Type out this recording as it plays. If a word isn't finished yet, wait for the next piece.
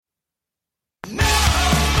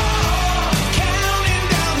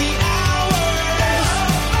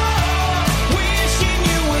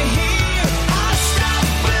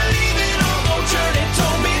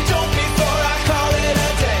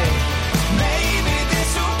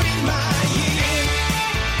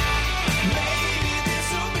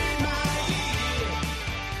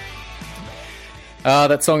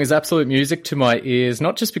That song is absolute music to my ears,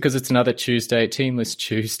 not just because it's another Tuesday, Teamless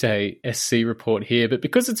Tuesday SC report here, but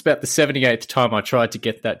because it's about the 78th time I tried to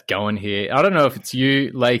get that going here. I don't know if it's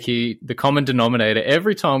you, Lakey, the common denominator.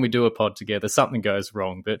 Every time we do a pod together, something goes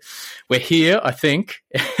wrong, but we're here, I think.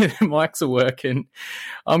 Mics are working.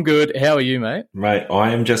 I'm good. How are you, mate? Mate,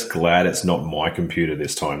 I am just glad it's not my computer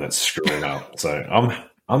this time that's screwing up. So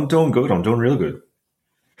I'm doing good. I'm doing real good.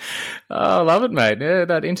 Oh, I love it, mate. Yeah,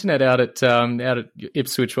 that internet out at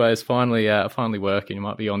Ipswich Way is finally working. You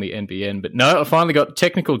might be on the NBN, but no, I finally got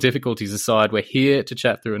technical difficulties aside. We're here to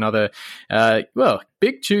chat through another,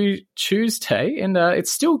 big Tuesday, and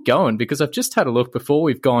it's still going because I've just had a look before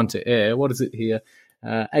we've gone to air. What is it here?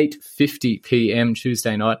 8:50 p.m.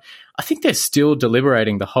 Tuesday night. I think they're still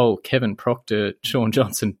deliberating the whole Kevin Proctor, Sean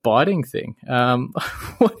Johnson biting thing.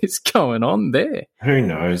 What is going on there? Who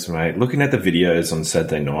knows, mate? Looking at the videos on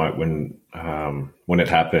Saturday night when it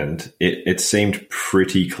happened, it seemed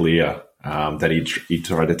pretty clear that he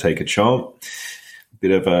tried to take a chomp, bit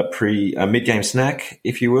of a mid-game snack,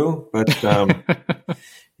 if you will, but.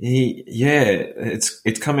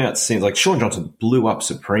 It's come out since, like, Sean Johnson blew up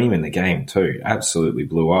Supreme in the game too. Absolutely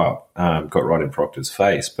blew up. Got right in Proctor's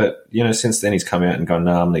face. But, since then he's come out and gone,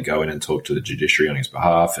 no, I'm going to go in and talk to the judiciary on his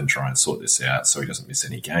behalf and try and sort this out so he doesn't miss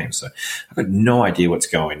any games. So I've got no idea what's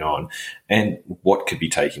going on and what could be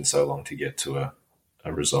taking so long to get to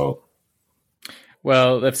a result.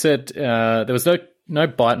 Well, they've said there was no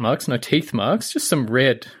bite marks, no teeth marks, just some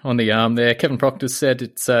red on the arm there. Kevin Proctor said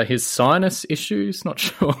it's his sinus issues. Not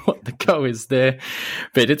sure what the go is there.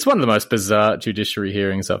 But it's one of the most bizarre judiciary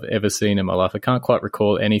hearings I've ever seen in my life. I can't quite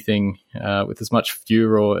recall anything with as much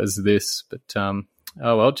furor as this. But,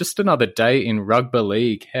 just another day in rugby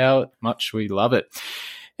league. How much we love it.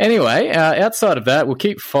 Anyway, outside of that, we'll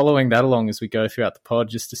keep following that along as we go throughout the pod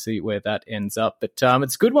just to see where that ends up. But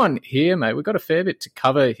it's a good one here, mate. We've got a fair bit to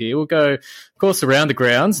cover here. We'll go, of course, around the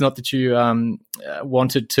grounds, not that you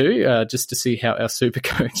wanted to, just to see how our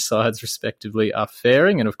Supercoach sides respectively are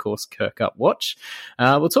faring, and, of course, Kirk Up Watch.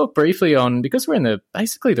 We'll talk briefly on, because we're in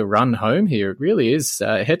basically the run home here, it really is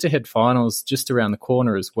head-to-head finals just around the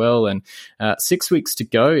corner as well, and 6 weeks to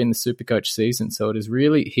go in the Supercoach season, so it is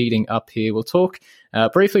really heating up here. We'll talk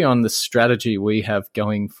briefly on the strategy we have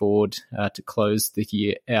going forward to close the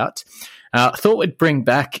year out. I thought we'd bring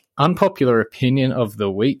back Unpopular Opinion of the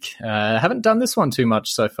Week. I haven't done this one too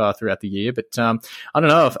much so far throughout the year, but I don't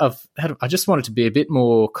know. I just wanted to be a bit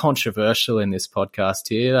more controversial in this podcast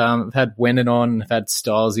here. I've had Wennon on, I've had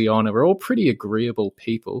Stylesy on, and we're all pretty agreeable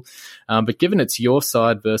people. But given it's your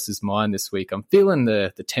side versus mine this week, I'm feeling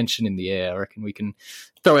the tension in the air. I reckon we can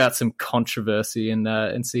throw out some controversy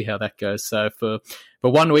and see how that goes. So for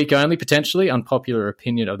 1 week only, potentially, Unpopular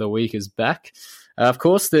Opinion of the Week is back. Of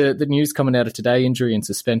course, the news coming out of today, injury and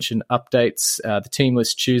suspension updates, the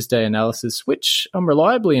Teamless Tuesday analysis, which I'm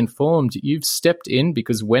reliably informed you've stepped in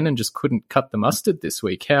because Wennon just couldn't cut the mustard this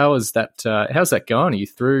week. How's that going? Are you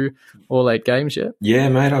through all 8 games yet? Yeah,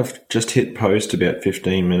 mate, I've just hit post about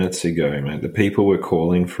 15 minutes ago, mate. The people were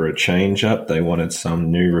calling for a change-up. They wanted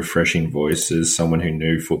some new, refreshing voices, someone who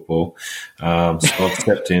knew football. So I've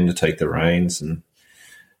stepped in to take the reins and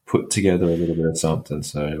put together a little bit of something.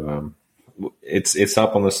 So it's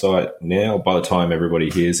up on the site now. By the time everybody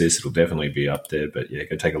hears this, it'll definitely be up there. But yeah,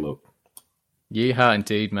 go take a look. Yeah,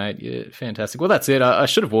 indeed, mate. Yeah, fantastic. Well, that's it. I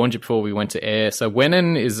should have warned you before we went to air. So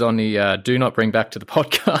Wennon is on the do not bring back to the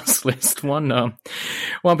podcast list. One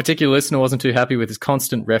particular listener wasn't too happy with his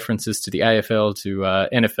constant references to the AFL to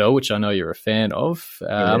NFL, which I know you're a fan of,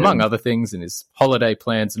 among other things, and his holiday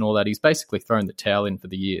plans and all that. He's basically thrown the towel in for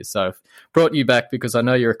the year. So I've brought you back because I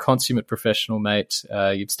know you're a consummate professional, mate.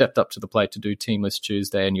 You've stepped up to the plate to do Teamless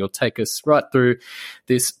Tuesday, and you'll take us right through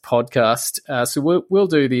this podcast. So we'll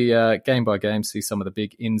do the game by game, see some of the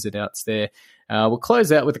big ins and outs there. We'll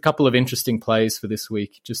close out with a couple of interesting plays for this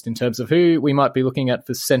week, just in terms of who we might be looking at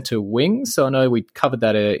for centre wing. So I know we covered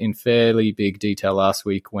that in fairly big detail last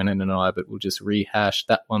week, Wennon and I, but we'll just rehash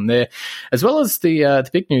that one there. As well as the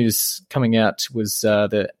big news coming out was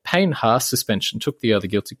the Payne Haas suspension took the other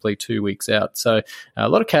guilty plea 2 weeks out. So a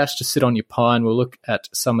lot of cash to sit on your pine. We'll look at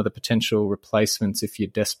some of the potential replacements if you're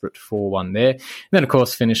desperate for one there. And then, of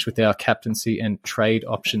course, finish with our captaincy and trade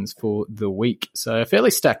options for the week. So a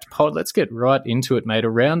fairly stacked pod. Let's get right right into it, mate,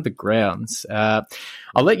 around the grounds. I'll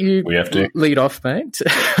let you lead off, mate.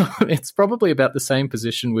 It's probably about the same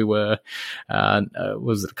position we were,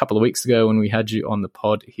 was it a couple of weeks ago when we had you on the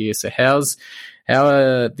pod here. So how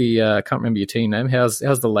are I can't remember your team name. How's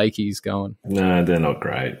the Lakeys going? No, they're not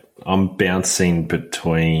great. I'm bouncing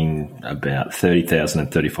between about 30,000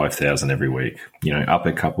 and 35,000 every week. Up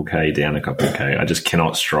a couple K, down a couple K. I just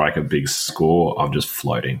cannot strike a big score. I'm just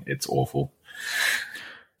floating. It's awful.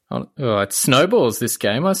 Oh, it snowballs this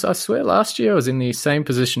game. I swear last year I was in the same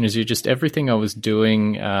position as you. Just everything I was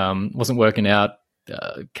doing wasn't working out,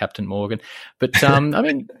 Captain Morgan. But, I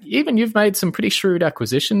mean, even you've made some pretty shrewd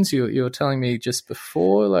acquisitions. You were telling me just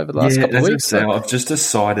before, over the last couple of weeks. I've just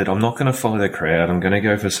decided I'm not going to follow the crowd. I'm going to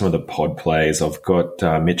go for some of the pod plays. I've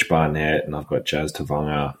got Mitch Barnett and I've got Jazz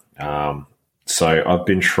Tavanga. So I've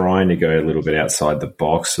been trying to go a little bit outside the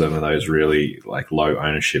box, some of those really low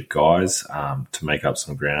ownership guys to make up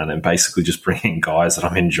some ground, and basically just bring in guys that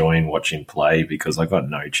I'm enjoying watching play because I've got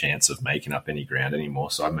no chance of making up any ground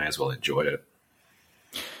anymore, so I may as well enjoy it.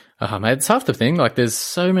 Mate, it's half the thing. There's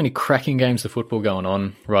so many cracking games of football going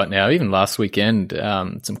on right now. Even last weekend,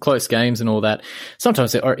 some close games and all that.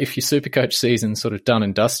 Sometimes, if your Supercoach season's sort of done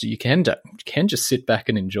and dusted, you can just sit back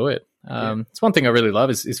and enjoy it. It's one thing I really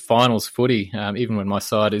love is finals footy. Even when my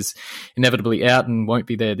side is inevitably out and won't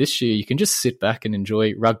be there this year, you can just sit back and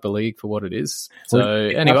enjoy rugby league for what it is. So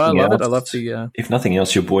anyway, I love it. I love the. If nothing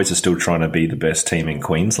else, your boys are still trying to be the best team in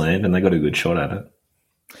Queensland, and they got a good shot at it.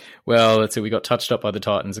 Well, let's see. We got touched up by the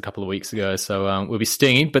Titans a couple of weeks ago, so we'll be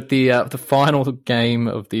stinging. But the final game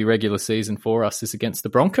of the regular season for us is against the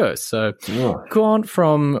Broncos. So gone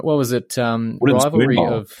from, what was it, rivalry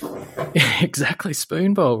of exactly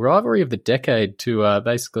Spoon Bowl, rivalry of the decade to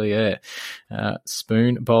basically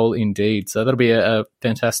Spoon Bowl indeed. So that'll be a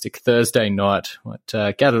fantastic Thursday night.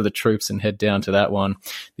 Gather the troops and head down to that one.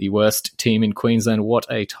 The worst team in Queensland. What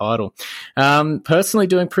a title! Personally,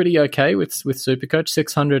 doing pretty okay with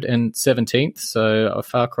Supercoach, 617th, so a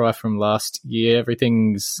far cry from last year.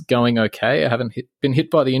 Everything's going okay. I haven't been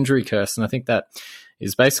hit by the injury curse, and I think that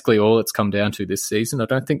is basically all it's come down to this season. I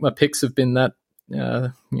don't think my picks have been that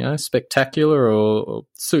spectacular or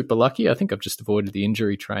super lucky. I think I've just avoided the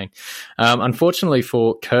injury train. Unfortunately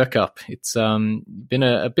for Kirkup, it's been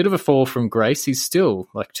a bit of a fall from grace. He's still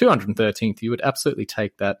 213th. You would absolutely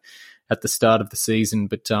take that at the start of the season,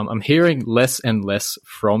 but I'm hearing less and less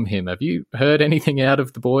from him. Have you heard anything out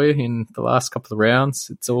of the boy in the last couple of rounds?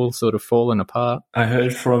 It's all sort of fallen apart. I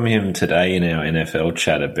heard from him today in our NFL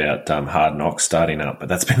chat about Hard Knocks starting up, but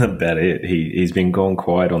that's been about it. He's been gone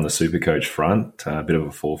quiet on the Supercoach front. A bit of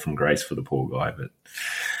a fall from grace for the poor guy, but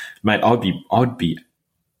mate, I'd be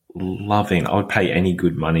loving. I would pay any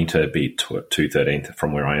good money to beat 213th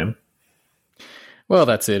from where I am. Well,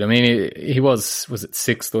 that's it. I mean, he was it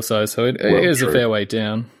sixth or so it is a fair way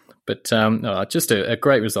down. But just a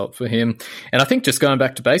great result for him. And I think just going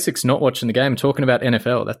back to basics, not watching the game, talking about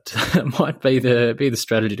NFL, that might be the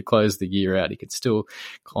strategy to close the year out. He could still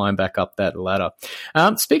climb back up that ladder.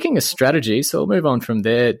 Speaking of strategy, so we'll move on from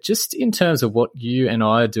there. Just in terms of what you and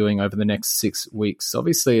I are doing over the next 6 weeks,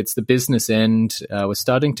 obviously it's the business end. We're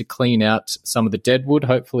starting to clean out some of the deadwood.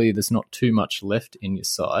 Hopefully there's not too much left in your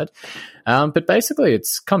side. But basically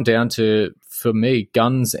it's come down to, for me,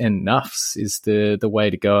 guns and nuffs is the way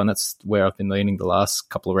to go, and that's where I've been leaning the last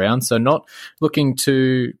couple of rounds. So not looking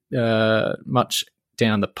too much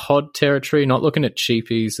down the pod territory, not looking at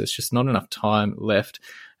cheapies. There's just not enough time left.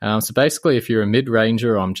 So basically, if you're a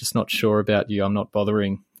mid-ranger, I'm just not sure about you, I'm not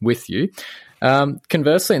bothering with you.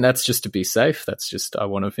 Conversely, and that's just to be safe, that's just I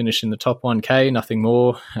want to finish in the top 1K, nothing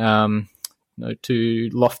more. No too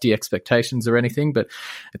lofty expectations or anything, but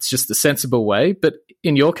it's just the sensible way. But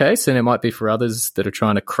in your case, and it might be for others that are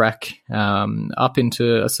trying to crack up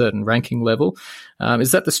into a certain ranking level,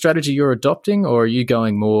 is that the strategy you're adopting, or are you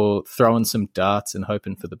going more throwing some darts and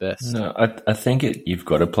hoping for the best? No, I think you've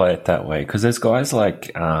got to play it that way, because there's guys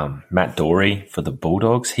like Matt Dorey for the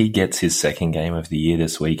Bulldogs. He gets his second game of the year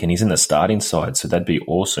this week, and he's in the starting side, so that'd be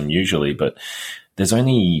awesome usually, but there's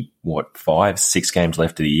only, 5-6 games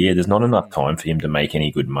left of the year. There's not enough time for him to make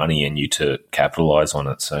any good money and you to capitalise on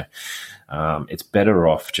it. So it's better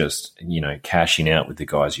off just, cashing out with the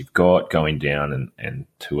guys you've got, going down and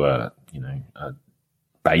to a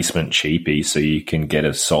basement cheapie so you can get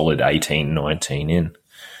a solid 18, 19 in.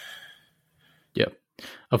 Yep.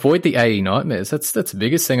 Avoid the AE nightmares. That's the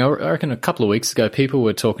biggest thing. I reckon a couple of weeks ago, people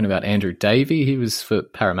were talking about Andrew Davey. He was for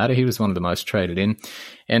Parramatta. He was one of the most traded in.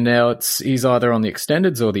 And now he's either on the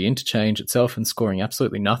extendeds or the interchange itself and scoring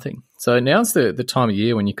absolutely nothing. So now's the time of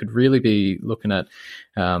year when you could really be looking at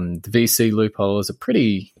the VC loophole as a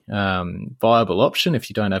pretty viable option if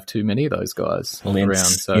you don't have too many of those guys around.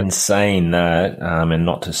 So in saying that, and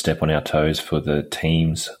not to step on our toes for the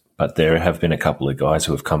teams, but there have been a couple of guys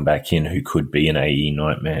who have come back in who could be an AE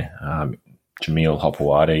nightmare. Jamil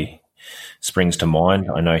Hopewadi springs to mind.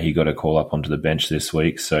 I know he got a call up onto the bench this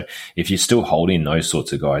week. So if you're still holding those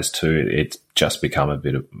sorts of guys too, it's just become a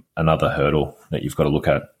bit of another hurdle that you've got to look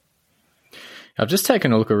at. I've just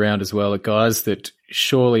taken a look around as well at guys that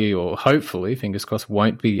surely or hopefully, fingers crossed,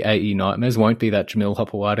 won't be AE nightmares, won't be that Jamil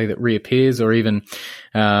Hopewadi that reappears, or even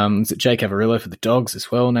Jake Avarillo for the Dogs as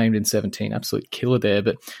well, named in 17. Absolute killer there.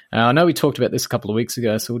 But I know we talked about this a couple of weeks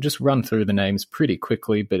ago, so we'll just run through the names pretty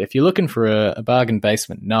quickly. But if you're looking for a bargain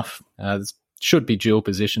basement nuff, there's should be dual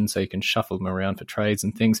position, so you can shuffle them around for trades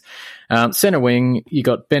and things. Centre wing, you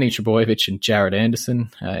got Benny Trebojevic and Jared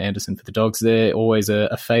Anderson. Anderson for the Dogs there, always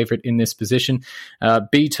a favourite in this position.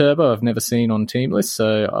 B Turbo, I've never seen on team lists,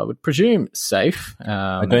 so I would presume safe.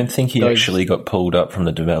 I don't think he actually got pulled up from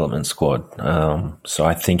the development squad, so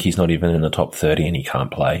I think he's not even in the top 30 and he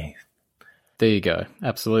can't play. There you go.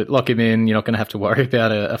 Absolutely. Lock him in. You're not going to have to worry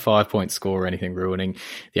about a 5-point score or anything ruining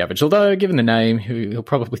the average. Although, given the name, he'll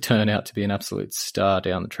probably turn out to be an absolute star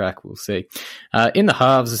down the track. We'll see. In the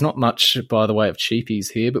halves, there's not much by the way of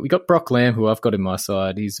cheapies here, but we got Brock Lamb, who I've got in my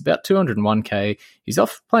side. He's about 201k. He's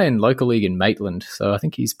off playing local league in Maitland, so I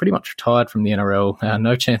think he's pretty much retired from the NRL.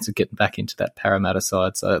 No chance of getting back into that Parramatta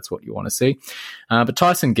side, so that's what you want to see. But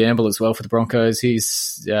Tyson Gamble as well for the Broncos.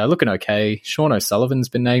 He's looking okay. Sean O'Sullivan's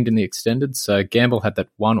been named in the extended, so Gamble had that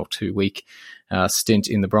 1 or 2 week stint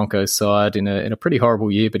in the Broncos side in a pretty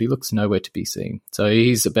horrible year, but he looks nowhere to be seen. So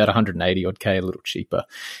he's about 180 odd K, a little cheaper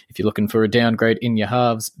if you're looking for a downgrade in your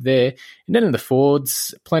halves there. And then in the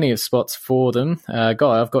forwards, plenty of spots for them. I've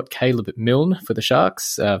got Caleb Milne for the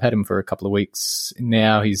Sharks. I've had him for a couple of weeks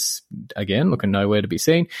now. He's, again, looking nowhere to be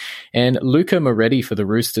seen. And Luca Moretti for the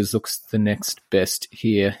Roosters looks the next best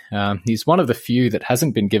here. He's one of the few that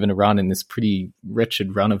hasn't been given a run in this pretty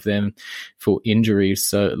wretched run of them for injuries.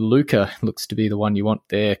 So Luca looks to be the one you want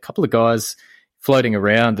there. A couple of guys floating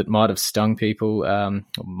around that might have stung people, or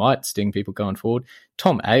might sting people going forward.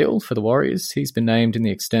 Tom Ale for the Warriors. He's been named in the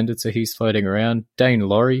extended, so he's floating around. Dane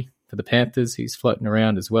Laurie for the Panthers. He's floating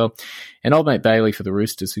around as well. And old mate Bailey for the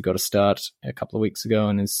Roosters, who got a start a couple of weeks ago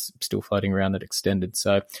and is still floating around that extended.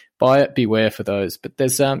 So buy it, beware for those. But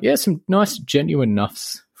there's some nice genuine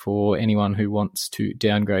nuffs for anyone who wants to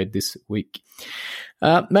downgrade this week.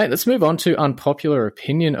 Mate, let's move on to unpopular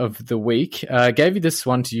opinion of the week. I gave you this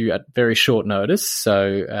one to you at very short notice,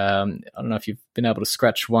 so I don't know if you've been able to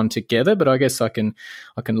scratch one together, but I guess I can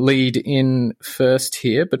lead in first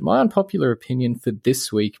here. But my unpopular opinion for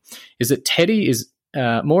this week is that Teddy is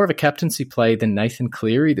more of a captaincy play than Nathan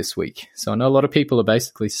Cleary this week. So I know a lot of people are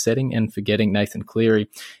basically setting and forgetting Nathan Cleary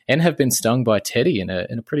and have been stung by Teddy in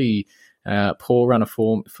a pretty poor run of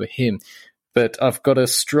form for him. But I've got a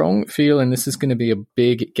strong feeling this is going to be a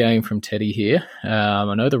big game from Teddy here.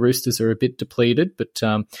 I know the Roosters are a bit depleted, but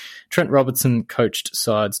Trent Robertson coached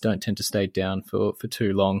sides don't tend to stay down for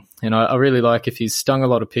too long. And I really like if he's stung a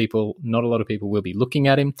lot of people, not a lot of people will be looking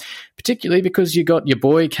at him, particularly because you got your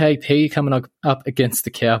boy KP coming up against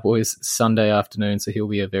the Cowboys Sunday afternoon, so he'll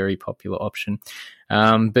be a very popular option.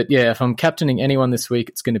 But yeah, if I'm captaining anyone this week,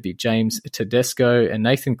 it's going to be James Tedesco and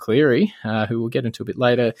Nathan Cleary, who we'll get into a bit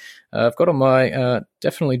later. I've got on my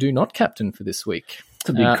definitely do not captain for this week. That's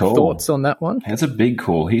a big call. Thoughts on that one? That's a big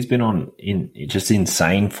call. He's been on in just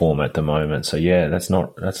insane form at the moment. So yeah, that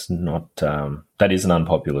is an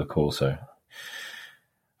unpopular call. So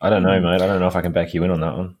I don't know, mate. I don't know if I can back you in on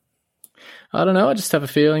that one. I don't know. I just have a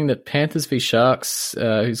feeling that Panthers v Sharks,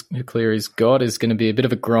 who Cleary's got, is going to be a bit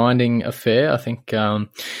of a grinding affair. I think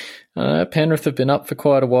Penrith have been up for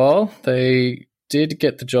quite a while. They did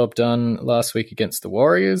get the job done last week against the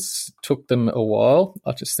Warriors. Took them a while.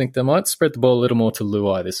 I just think they might spread the ball a little more to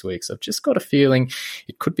Luai this week. So I've just got a feeling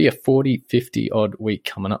it could be a 40-50 odd week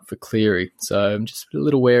coming up for Cleary. So I'm just a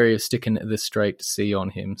little wary of sticking the straight C on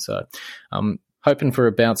him. So I'm hoping for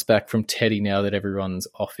a bounce back from Teddy now that everyone's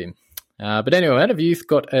off him. But anyway, have you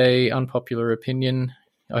got a unpopular opinion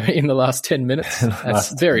in the last 10 minutes?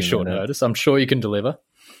 That's very short notice. I'm sure you can deliver.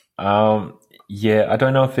 Yeah, I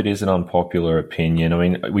don't know if it is an unpopular opinion. I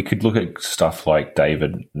mean, we could look at stuff like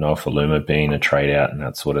David Nofaluma being a trade out and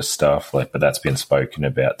that sort of stuff, but that's been spoken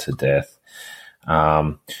about to death.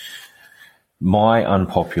 My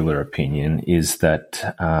unpopular opinion is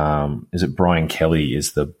that Brian Kelly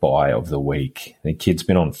is the buy of the week. The kid's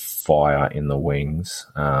been on fire in the wings.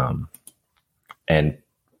 And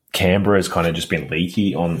Canberra has kind of just been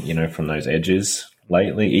leaky on, from those edges.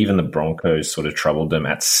 lately. Even the Broncos sort of troubled them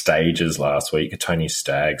at stages last week. Tony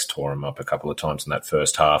Staggs tore him up a couple of times in that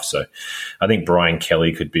first half. So I think Brian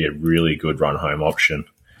Kelly could be a really good run-home option.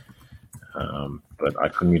 But I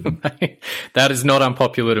couldn't even... That is not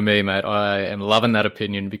unpopular to me, mate. I am loving that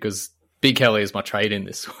opinion because Big Kelly is my trade-in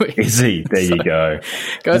this week. Is he? There you go.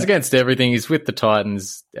 Goes against everything. He's with the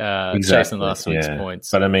Titans, chasing last week's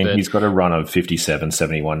points. But, I mean, he's got a run of 57,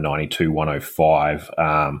 71, 92, 105.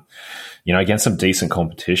 Against some decent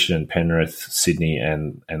competition, Penrith, Sydney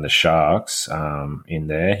and the Sharks in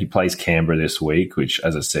there. He plays Canberra this week, which,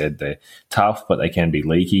 as I said, they're tough, but they can be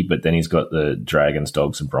leaky. But then he's got the Dragons,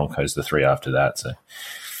 Dogs and Broncos, the 3 after that. So,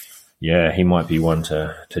 yeah, he might be one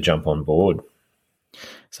to jump on board.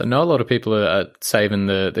 So I know a lot of people are saving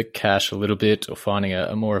the cash a little bit or finding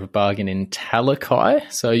a more of a bargain in Talakai.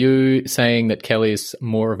 So are you saying that Kelly is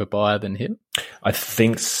more of a buyer than him? I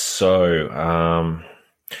think so.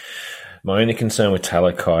 My only concern with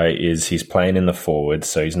Talakai is he's playing in the forward,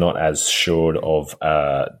 so he's not as short of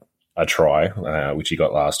a try, which he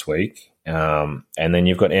got last week. And then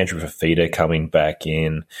you've got Andrew Fafita coming back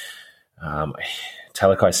in.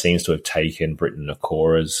 Talakai seems to have taken Britton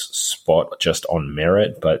Nakora's spot just on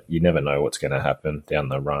merit, but you never know what's going to happen down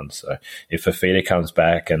the run. So if Fafita comes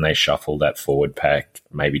back and they shuffle that forward pack,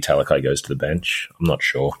 maybe Talakai goes to the bench. I'm not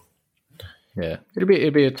sure. Yeah,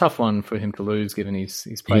 it'd be a tough one for him to lose, given he's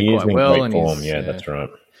played quite well. And form. Yeah, that's right.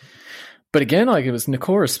 But again, it was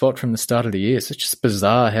Nakora's spot from the start of the year, so it's just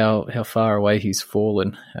bizarre how far away he's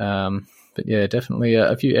fallen. But yeah, definitely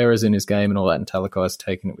a few errors in his game and all that, and Talakai's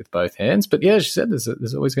taken it with both hands. But yeah, as you said,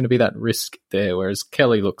 there's always going to be that risk there, whereas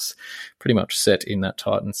Kelly looks pretty much set in that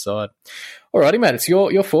Titans side. Alrighty, mate, it's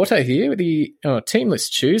your forte here with the Team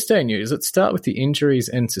List Tuesday news. Let's start with the injuries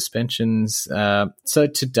and suspensions. So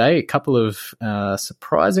today, a couple of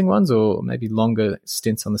surprising ones, or maybe longer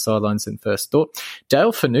stints on the sidelines than first thought.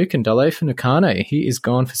 Dale Finucane, Dale Finucane, he is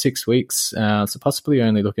gone for 6 weeks, so possibly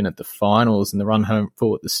only looking at the finals and the run home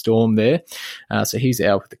for the Storm there. So he's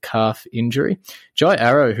out with a calf injury. Jai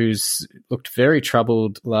Arrow, who's looked very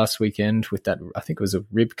troubled last weekend with that, I think it was a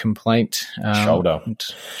rib complaint. Shoulder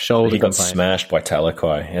He got smashed by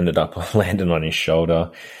Talakai, ended up landing on his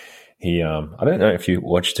shoulder. He, I don't know if you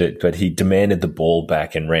watched it, but he demanded the ball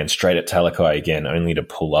back and ran straight at Talakai again, only to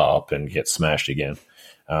pull up and get smashed again.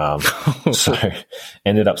 So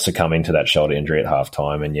ended up succumbing to that shoulder injury at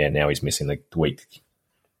halftime, and now he's missing the week.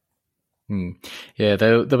 Yeah,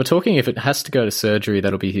 they were talking if it has to go to surgery,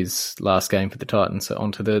 that'll be his last game for the Titans, so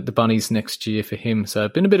onto the Bunnies next year for him. So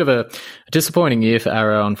been a bit of a disappointing year for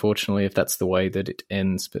Arrow, unfortunately, if that's the way that it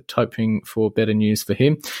ends, but hoping for better news for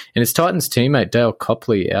him. And his Titans teammate, Dale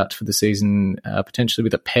Copley, out for the season, potentially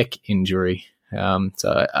with a pec injury.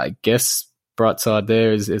 So I guess bright side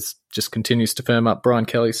there is just continues to firm up Brian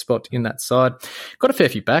Kelly's spot in that side. Got a fair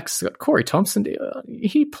few backs. Got Corey Thompson.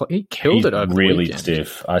 He killed it over the really weekend.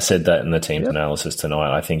 Stiff. I said that in the team's analysis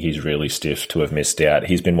tonight. I think he's really stiff to have missed out.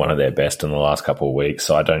 He's been one of their best in the last couple of weeks,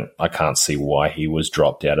 so I can't see why he was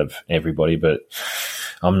dropped out of everybody, but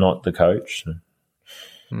I'm not the coach.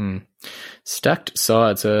 Stacked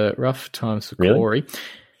sides are rough times for Corey.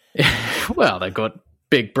 Well, they've got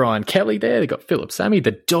big Brian Kelly there. They've got Philip Sammy,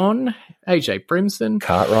 the Don, AJ Brimson.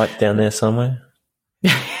 Cartwright down there somewhere.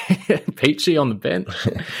 Peachy on the bench.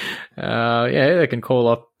 They can call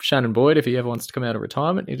up Shannon Boyd if he ever wants to come out of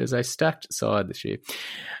retirement. It is a stacked side this year.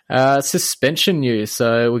 Suspension news.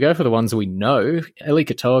 So we go for the ones we know. Eli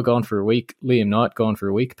Katoa gone for a week. Liam Knight gone for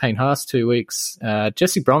a week. Payne Haas 2 weeks.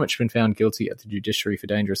 Jesse Bromwich been found guilty at the judiciary for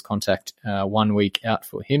dangerous contact. 1 week out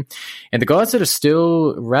for him. And the guys that are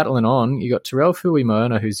still rattling on, you got Terrell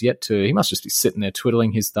Fuimona, who's yet to, he must just be sitting there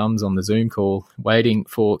twiddling his thumbs on the Zoom call, waiting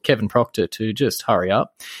for Kevin Proctor to just hurry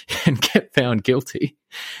up and get found guilty.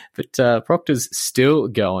 But Proctor's still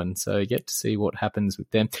going, so yet to see what happens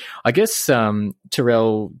with them. I guess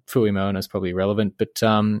Terrell Fuimona is probably relevant, but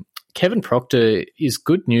Kevin Proctor is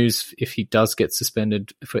good news if he does get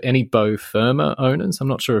suspended for any Beau Firma owners. I'm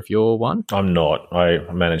not sure if you're one. I'm not. I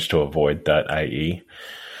managed to avoid that AE.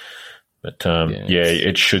 But,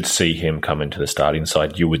 it should see him come into the starting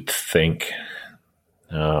side, you would think.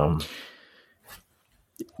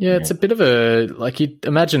 It's a bit of a, you'd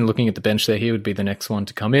imagine looking at the bench there, he would be the next one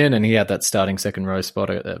to come in, and he had that starting second row spot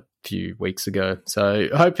a few weeks ago. So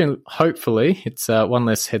hopefully it's one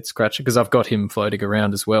less head scratcher, because I've got him floating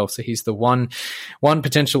around as well. So he's the one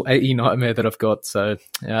potential AE nightmare that I've got. So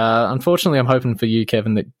unfortunately, I'm hoping for you,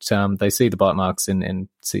 Kevin, that they see the bite marks and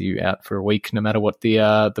see you out for a week, no matter what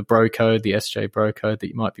the bro code, the SJ bro code that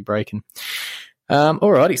you might be breaking.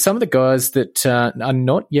 Alrighty, some of the guys that are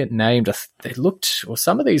not yet named,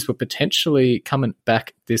 some of these were potentially coming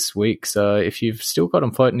back this week. So if you've still got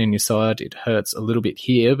them floating in your side, it hurts a little bit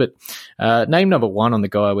here. But name number one on the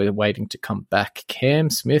guy we're waiting to come back, Cam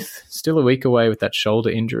Smith, still a week away with that shoulder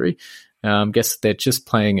injury. Guess they're just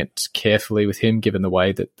playing it carefully with him, given the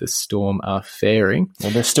way that the Storm are faring.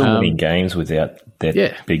 Well, they're still winning games without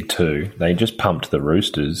their big two. They just pumped the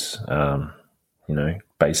Roosters,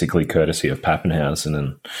 basically courtesy of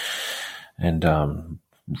Pappenhausen and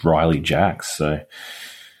Riley Jacks. So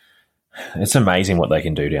it's amazing what they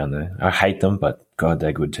can do down there. I hate them, but God, they're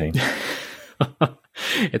a good team.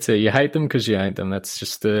 You hate them because you ain't them. That's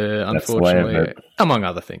just unfortunately, among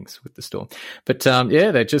other things, with the Storm. But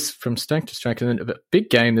they're just from strength to strength. And a big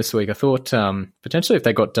game this week. I thought potentially if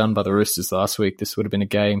they got done by the Roosters last week, this would have been a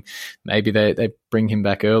game maybe they bring him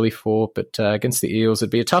back early for. But against the Eels,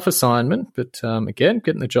 it'd be a tough assignment. But again,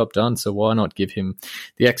 getting the job done. So why not give him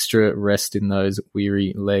the extra rest in those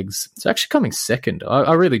weary legs? It's actually coming second.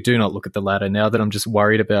 I really do not look at the ladder now that I'm just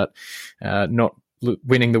worried about not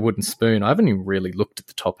winning the wooden spoon. I haven't even really looked at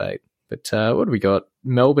the top 8. But what do we got?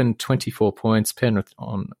 Melbourne, 24 points. Penrith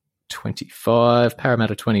on 25.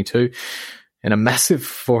 Parramatta, 22. And a massive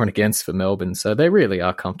for and against for Melbourne. So they really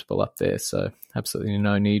are comfortable up there. So absolutely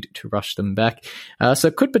no need to rush them back. So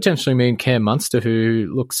it could potentially mean Cam Munster, who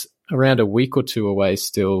looks around a week or two away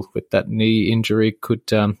still with that knee injury, could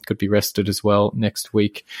be rested as well next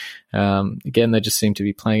week. Again, they just seem to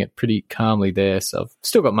be playing it pretty calmly there. So I've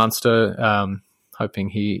still got Munster, hoping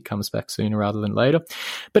he comes back sooner rather than later.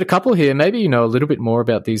 But a couple here, maybe you know a little bit more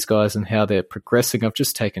about these guys and how they're progressing. I've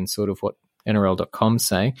just taken sort of what NRL.com's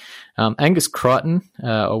saying. Angus Crichton,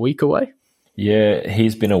 a week away. Yeah,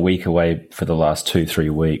 he's been a week away for the last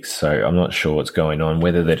 2-3 weeks, so I'm not sure what's going on,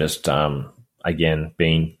 whether they're just, again,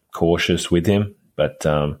 being cautious with him. But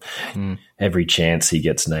every chance he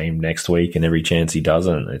gets named next week and every chance he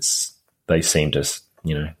doesn't, they seem to,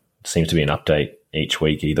 seems to be an update each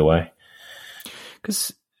week either way.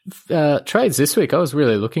 Because trades this week, I was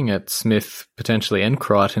really looking at Smith potentially and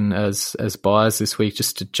Crichton as buyers this week,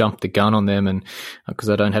 just to jump the gun on them, and because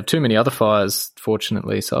I don't have too many other fires,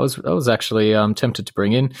 fortunately. So I was actually tempted to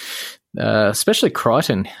bring in, especially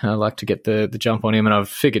Crichton. I like to get the jump on him, and I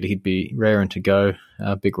figured he'd be raring to go.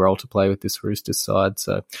 A big role to play with this Roosters side.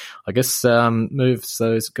 So I guess moves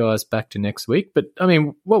those guys back to next week. But, I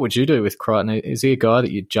mean, what would you do with Crichton? Is he a guy that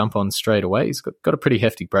you'd jump on straight away? He's got a pretty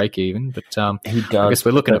hefty break even, but he does. I guess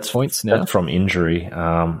we're looking at points now. That's from injury.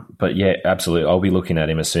 But, yeah, absolutely. I'll be looking at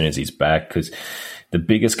him as soon as he's back, because the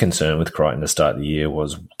biggest concern with Crichton to start the year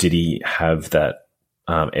was, did he have that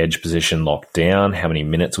edge position locked down? How many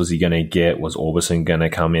minutes was he going to get? Was Orbison going to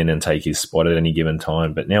come in and take his spot at any given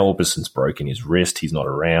time? But now Orbison's broken his wrist. He's not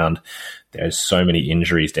around. There's so many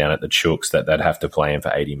injuries down at the Chooks that they'd have to play him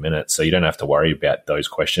for 80 minutes. So you don't have to worry about those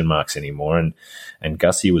question marks anymore. And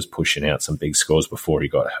Gussie was pushing out some big scores before he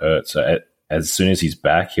got hurt. So as soon as he's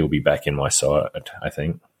back, he'll be back in my side, I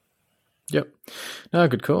think. Yep. No,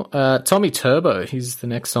 good call. Tommy Turbo, he's the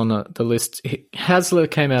next on the list.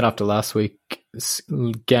 Hasler came out after last week's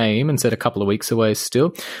game and said a couple of weeks away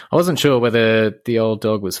still. I wasn't sure whether the old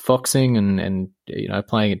dog was foxing and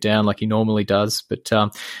playing it down like he normally does. But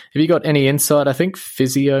have you got any insight? I think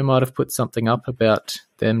Physio might have put something up about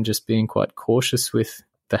them just being quite cautious with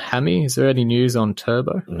the hammy. Is there any news on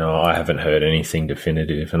Turbo? No, I haven't heard anything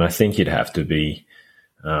definitive. And I think you'd have to be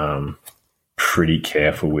pretty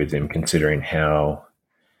careful with him, considering how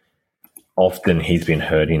often he's been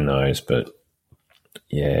hurting those. But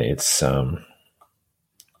yeah, it's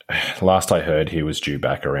last I heard he was due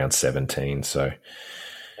back around 17. So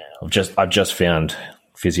I've just found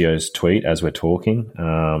Physio's tweet as we're talking.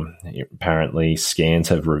 Apparently scans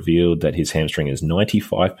have revealed that his hamstring is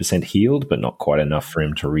 95% healed, but not quite enough for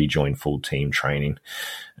him to rejoin full team training.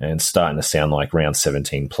 And starting to sound like round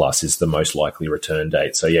 17 plus is the most likely return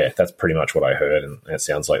date. So, yeah, that's pretty much what I heard, and it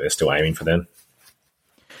sounds like they're still aiming for them.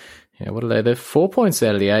 Yeah, what are they? They're 4 points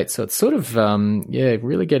out of the 8, so it's sort of,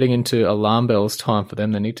 really getting into alarm bells time for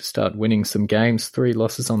them. They need to start winning some games, 3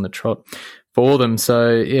 losses on the trot for them. So,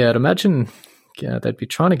 yeah, I'd imagine they'd be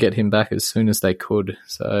trying to get him back as soon as they could.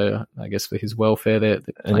 So I guess for his welfare, they're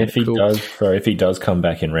and if he does come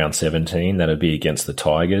back in round 17, that'd be against the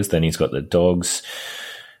Tigers. Then he's got the Dogs,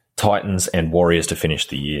 Titans, and Warriors to finish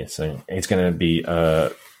the year. So it's going to be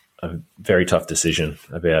a very tough decision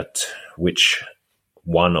about which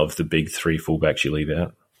one of the big 3 fullbacks you leave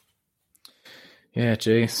out. Yeah,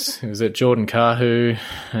 geez. Was it Jordan Kahu?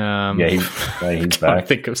 He's back.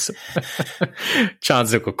 Think of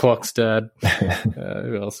Chance Nickel-Clock's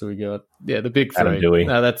who else have we got? Yeah, the big three. Adam Dewey.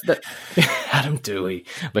 No, that's Adam Dewey,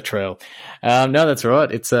 Latrell. No, that's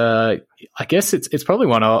right. It's I guess it's probably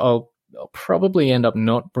one I'll probably end up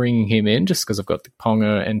not bringing him in just because I've got the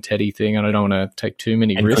Ponga and Teddy thing, and I don't want to take too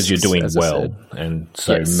many risks. Because you're doing well, and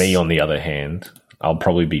so yes. Me on the other hand, I'll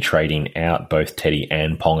probably be trading out both Teddy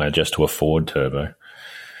and Ponga just to afford Turbo.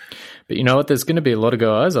 But you know what? There's going to be a lot of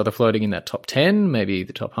guys either floating in that top 10, maybe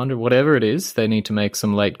the top 100, whatever it is. They need to make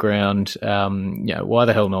some late ground. Why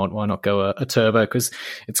the hell not? Why not go a Turbo? Because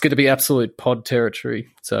it's going to be absolute pod territory.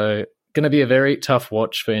 So going to be a very tough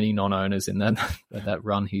watch for any non-owners in that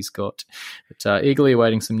run he's got. But eagerly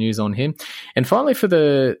awaiting some news on him. And finally, for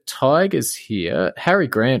the Tigers here, Harry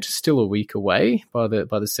Grant is still a week away by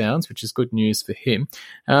the sounds, which is good news for him.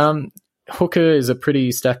 Hooker is a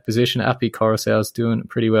pretty stacked position. Appy Coruscant's doing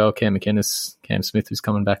pretty well. Cam McInnes, Cam Smith who's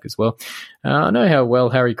coming back as well. I know how well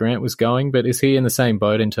Harry Grant was going, but is he in the same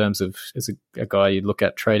boat in terms of as a guy you'd look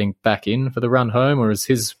at trading back in for the run home, or is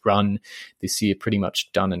his run this year pretty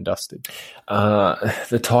much done and dusted?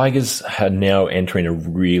 The Tigers are now entering a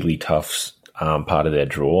really tough part of their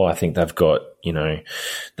draw. I think they've got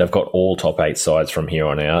all top 8 sides from here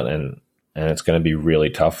on out, and it's going to be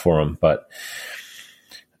really tough for them. But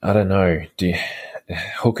I don't know.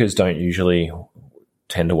 Hookers don't usually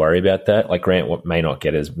tend to worry about that. Like Grant may not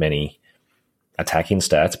get as many attacking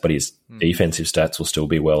stats, but his defensive stats will still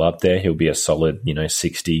be well up there. He'll be a solid,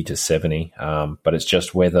 60 to 70. But it's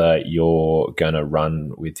just whether you're going to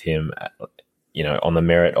run with him, on the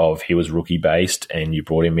merit of he was rookie based and you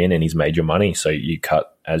brought him in and he's made your money. So you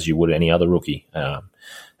cut as you would any other rookie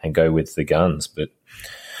and go with the guns. But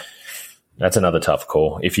that's another tough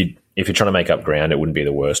call. If you're trying to make up ground, it wouldn't be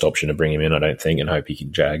the worst option to bring him in, I don't think, and hope he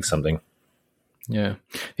can jag something. Yeah.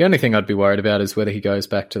 The only thing I'd be worried about is whether he goes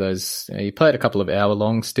back to those. He played a couple of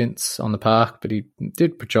hour-long stints on the park, but he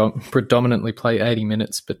did predominantly play 80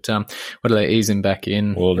 minutes. But whether they ease him back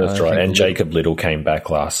in? Well, that's right. And Jacob Little came back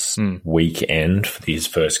last weekend for his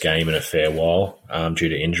first game in a fair while due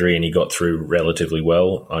to injury, and he got through relatively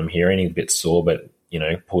well. I'm hearing he's a bit sore, but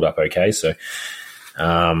pulled up okay. So.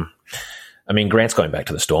 Grant's going back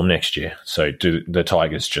to the Storm next year. So do the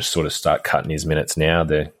Tigers just sort of start cutting his minutes now?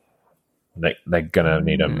 They're going to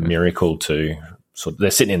need a miracle to sort of,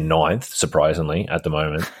 they're sitting in 9th, surprisingly, at the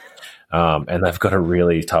moment. And they've got a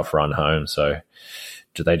really tough run home. So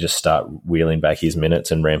do they just start wheeling back his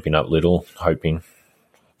minutes and ramping up Little, hoping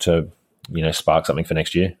to, spark something for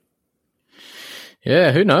next year?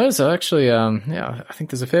 Yeah, who knows? I actually, I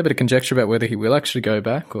think there's a fair bit of conjecture about whether he will actually go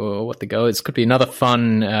back or what the go is. Could be another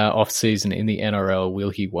fun off-season in the NRL.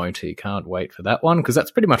 Will he, won't he? Can't wait for that one, because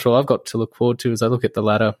that's pretty much all I've got to look forward to as I look at the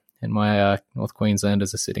ladder, and my North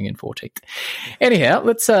Queenslanders are sitting in 14th. Anyhow,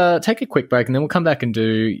 let's take a quick break, and then we'll come back and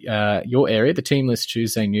do your area, the Team List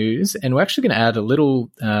Tuesday news, and we're actually going to add a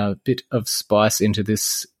little bit of spice into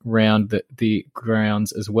this round, the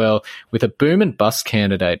grounds as well, with a boom and bust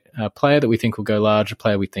candidate, a player that we think will go large, a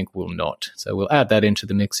player we think will not. So we'll add that into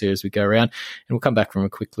the mix here as we go around, and we'll come back from a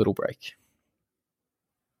quick little break.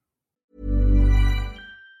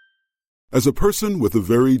 As a person with a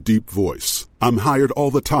very deep voice, I'm hired all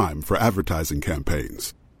the time for advertising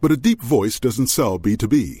campaigns. But a deep voice doesn't sell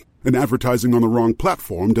B2B, and advertising on the wrong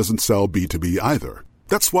platform doesn't sell B2B either.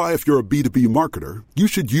 That's why if you're a B2B marketer, you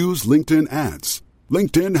should use LinkedIn ads.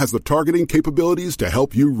 LinkedIn has the targeting capabilities to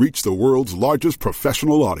help you reach the world's largest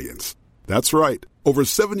professional audience. That's right, over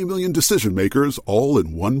 70 million decision makers all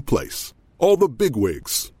in one place. All the big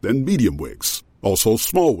wigs, then medium wigs, also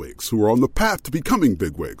small wigs who are on the path to becoming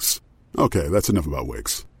big wigs. Okay, that's enough about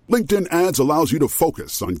wigs. LinkedIn ads allows you to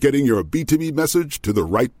focus on getting your B2B message to the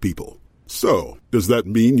right people. So, does that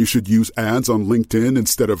mean you should use ads on LinkedIn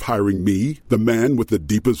instead of hiring me, the man with the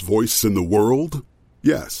deepest voice in the world?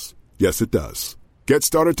 Yes. Yes, it does. Get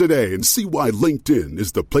started today and see why LinkedIn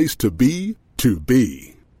is the place to be to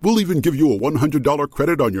be. We'll even give you a $100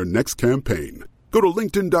 credit on your next campaign. Go to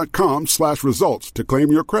linkedin.com/results to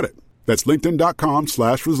claim your credit. That's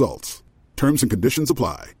linkedin.com/results. Terms and conditions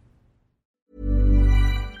apply.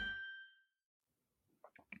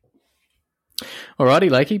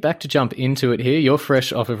 Alrighty, Lakey, back to jump into it here. You're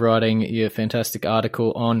fresh off of writing your fantastic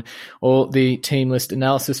article on all the team list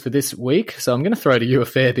analysis for this week. So I'm going to throw to you a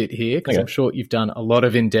fair bit here, because I'm sure you've done a lot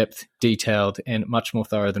of in-depth, detailed, and much more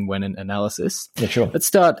thorough than Wennon analysis. Yeah, sure. Let's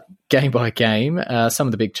start game by game. Some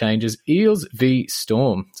of the big changes. Eels v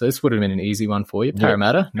Storm. So this would have been an easy one for you.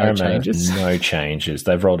 Parramatta, no changes. No changes.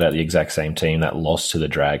 They've rolled out the exact same team that lost to the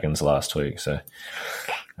Dragons last week. So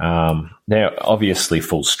They're obviously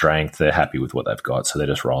full strength. They're happy with what they've got, so they're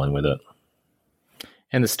just rolling with it.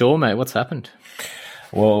 And the Storm, mate, what's happened?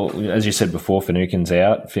 Well, as you said before, Finucane's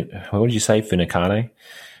out. What did you say? Finucane?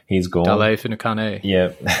 He's gone. Dale Finucane.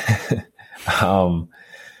 Yeah.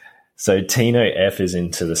 So Tino F is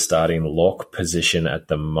into the starting lock position at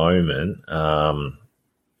the moment.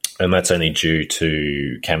 And that's only due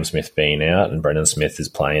to Cam Smith being out and Brendan Smith is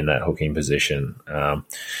playing that hooking position.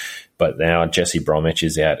 But now Jesse Bromwich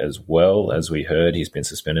is out as well, as we heard. He's been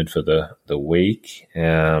suspended for the week.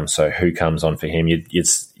 So who comes on for him?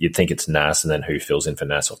 You'd think it's Nas, and then who fills in for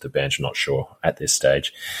Nas off the bench? I'm not sure at this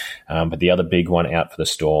stage. But the other big one out for the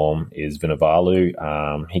Storm is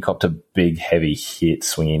Vunivalu. He copped a big, heavy hit,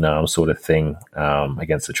 swinging arm sort of thing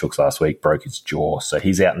against the Chooks last week, broke his jaw. So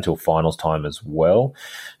he's out until finals time as well.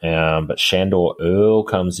 But Shandor Earl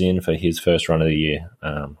comes in for his first run of the year.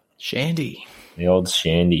 Shandy. The old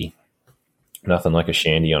Shandy. Nothing like a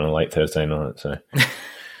shandy on a late Thursday night. So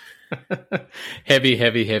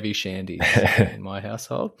heavy shandy in my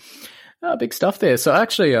household. Big stuff there. So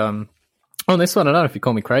actually, on this one, I don't know if you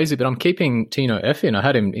call me crazy, but I'm keeping Tino F in. I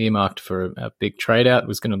had him earmarked for a big trade out.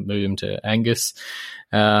 Was going to move him to Angus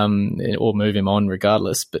or move him on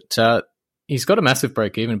regardless. But he's got a massive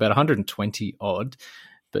break even, about 120 odd.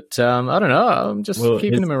 But I don't know. I'm just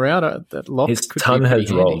keeping him around. That lock his ton has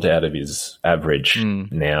rolled out of his average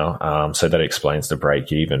now, so that explains the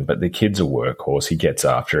break even. But the kid's a workhorse. He gets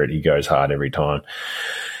after it. He goes hard every time.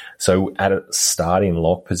 So at a starting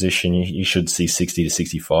lock position, you should see 60 to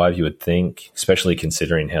 65, you would think, especially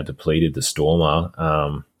considering how depleted the Storm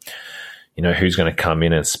are. Who's going to come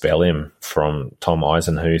in and spell him from Tom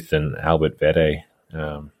Eisenhuth and Albert Vete?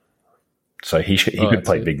 So he could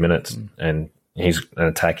play big minutes and he's an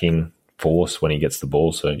attacking force when he gets the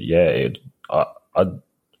ball. So, yeah,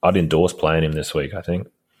 I'd endorse playing him this week, I think.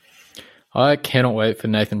 I cannot wait for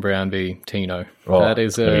Nathan Brown v. Tino. That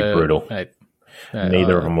is going to be brutal.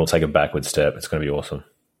 Neither of them them will take a backward step. It's going to be awesome.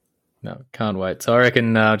 No, can't wait. So I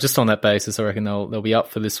reckon just on that basis, I reckon they'll be up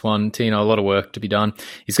for this one. Tino, a lot of work to be done.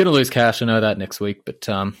 He's going to lose cash. I know that next week, but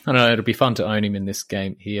I don't know. It'll be fun to own him in this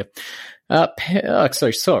game here.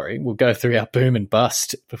 Sorry. We'll go through our boom and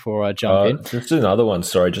bust before I jump in. Just another one.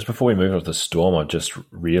 Sorry, just before we move on to the Storm, I just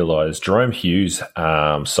realised Jerome Hughes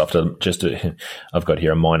suffered I've got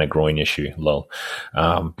here a minor groin issue. Lol.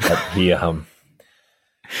 But he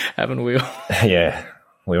haven't we all? Yeah.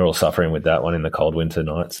 We were all suffering with that one in the cold winter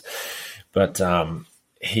nights. But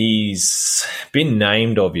he's been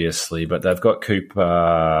named, obviously, but they've got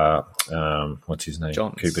Cooper, what's his name?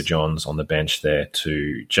 Cooper Johns on the bench there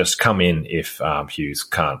to just come in if Hughes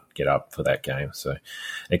can't get up for that game. So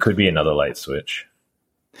it could be another late switch.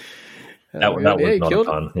 That was not a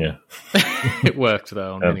pun, yeah. It worked,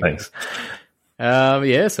 though. Thanks.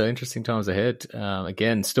 So interesting times ahead.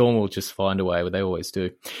 Again, Storm will just find a way, but they always do.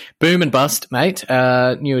 Boom and bust, mate.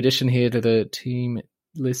 New addition here to the team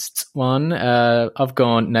lists one. I've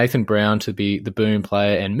gone Nathan Brown to be the boom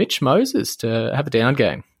player and Mitch Moses to have a down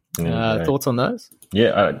game. Thoughts on those?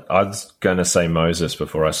 Yeah, I was going to say Moses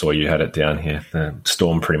before I saw you had it down here.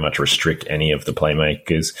 Storm pretty much restrict any of the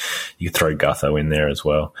playmakers. You throw Gutho in there as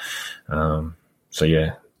well. So,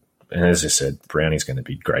 yeah. And as I said, Brownie's going to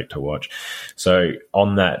be great to watch. So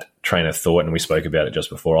on that train of thought, and we spoke about it just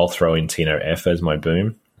before, I'll throw in Tino F as my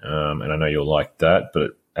boom. And I know you'll like that.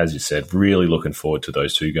 But as you said, really looking forward to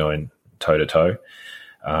those two going toe-to-toe.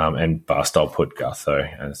 And bust, I'll put Gutho.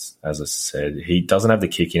 As I said, he doesn't have the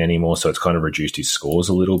kick in anymore, so it's kind of reduced his scores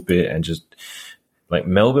a little bit. And just like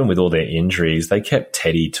Melbourne with all their injuries, they kept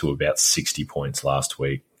Teddy to about 60 points last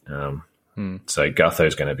week. So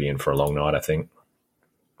Gutho's going to be in for a long night, I think.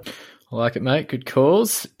 I like it, mate. Good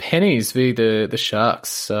calls. Pennies v. the Sharks.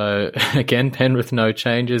 So, again, Penrith no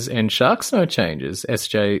changes and Sharks no changes.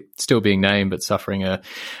 SJ still being named but suffering a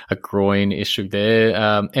groin issue there.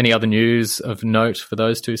 Any other news of note for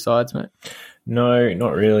those two sides, mate? No,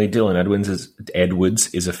 not really. Dylan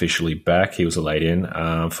Edwards is officially back. He was a late in.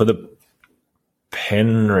 For the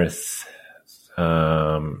Penrith,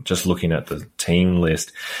 just looking at the team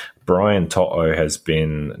list, Brian To'o has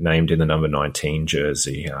been named in the number 19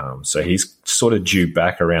 jersey. So he's sort of due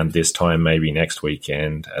back around this time, maybe next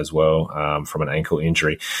weekend as well, from an ankle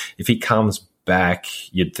injury. If he comes back,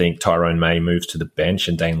 you'd think Tyrone May moves to the bench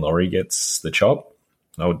and Dane Laurie gets the chop,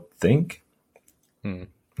 I would think.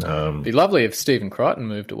 It'd be lovely if Stephen Crichton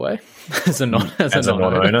moved away as a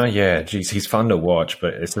non-owner. Yeah, geez, he's fun to watch,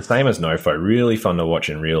 but it's the same as Nofo. Really fun to watch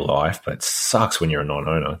in real life, but it sucks when you're a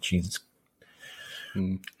non-owner. Jeez.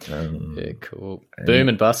 Yeah, cool. Boom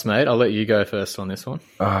and bust, mate. I'll let you go first on this one.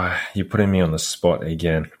 You're putting me on the spot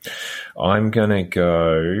again. I'm going to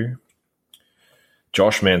go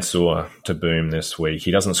Josh Mansour to boom this week.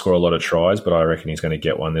 He doesn't score a lot of tries, but I reckon he's going to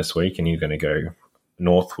get one this week, and he's going to go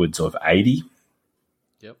northwards of 80.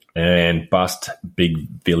 Yep. And bust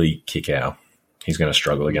Big Billy Kickow. He's going to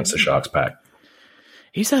struggle against the Sharks pack.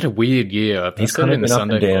 He's had a weird year. He's kind of been up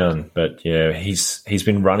and down, but yeah, he's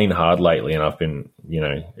been running hard lately, and I've been,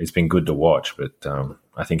 it's been good to watch, but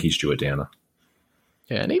I think he's due a downer.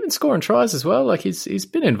 Yeah, and even scoring tries as well. Like he's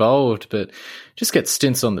been involved, but just gets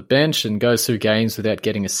stints on the bench and goes through games without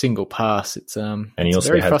getting a single pass. And he also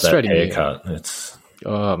very has frustrating that haircut. It's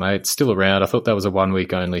it's still around. I thought that was a 1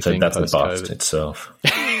 week only thing. That's a bust itself.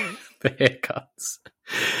 The haircuts.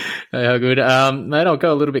 How good. Mate, I'll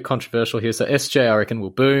go a little bit controversial here. So SJ, I reckon, will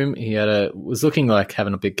boom. He was looking like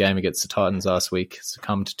having a big game against the Titans last week,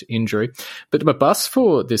 succumbed to injury. But my bust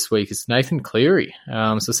for this week is Nathan Cleary. So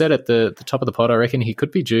I said at the top of the pod, I reckon he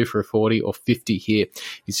could be due for a 40 or 50 here.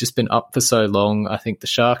 He's just been up for so long. I think the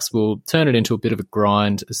Sharks will turn it into a bit of a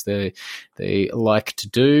grind, as they like to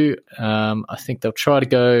do. I think they'll try to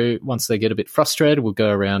go, once they get a bit frustrated, we'll go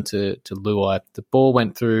around to Luai. The ball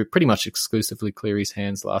went through pretty much exclusively Cleary's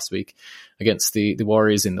hands last week against the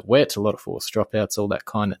Warriors in the wet, a lot of forced dropouts, all that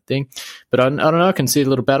kind of thing. But I don't know, I can see a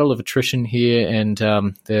little battle of attrition here, and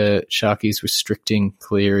the Sharkies restricting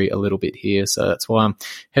Cleary a little bit here. So that's why I'm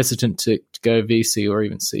hesitant to go VC or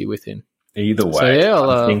even C with him. Either way,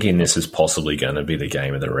 I'm thinking this is possibly going to be the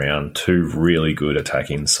game of the round. Two really good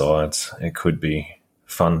attacking sides. It could be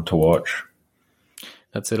fun to watch.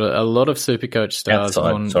 That's it. A lot of Supercoach stars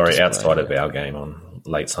outside of our game on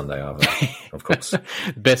late Sunday Arvo, of course.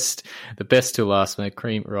 the best till last, mate.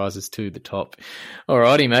 Cream rises to the top.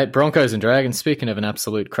 Alrighty, mate. Broncos and Dragons. Speaking of an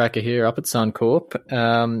absolute cracker here up at Suncorp,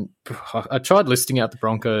 I tried listing out the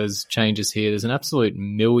Broncos changes here. There's an absolute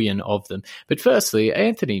million of them. But firstly,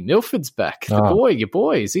 Anthony Milford's back. Your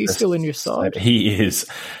boy. Is he still in your side? He is.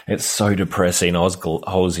 It's so depressing. I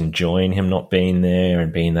was enjoying him not being there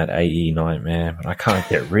and being that AE nightmare, but I can't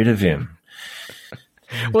get rid of him.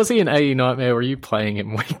 Was he an AE nightmare, or were you playing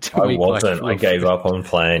him week to week? I wasn't. I gave up on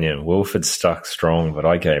playing him. Wilford stuck strong, but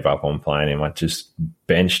I gave up on playing him. I just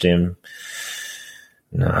benched him.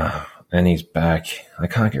 No, and he's back. I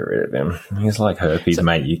can't get rid of him. He's like herpes,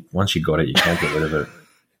 mate. Once you got it, you can't get rid of it.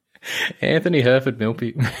 Anthony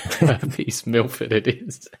Herpes Milford it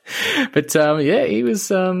is. But he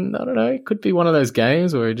was, I don't know, it could be one of those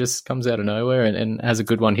games where he just comes out of nowhere and has a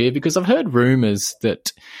good one here, because I've heard rumours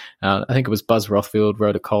that I think it was Buzz Rothfield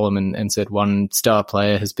wrote a column and said one star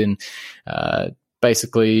player has been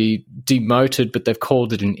basically demoted, but they've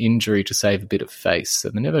called it an injury to save a bit of face. So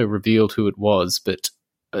they never revealed who it was, but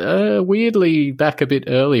weirdly back a bit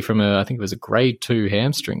early from I think it was a grade 2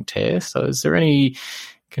 hamstring tear. So is there any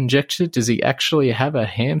conjecture? Does he actually have a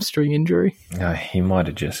hamstring injury? No, he might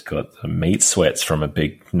have just got the meat sweats from a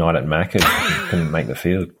big night at Macca's. He couldn't make the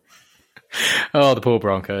field. Oh, the poor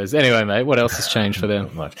Broncos. Anyway, mate, what else has changed for them?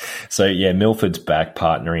 Not much. So, Milford's back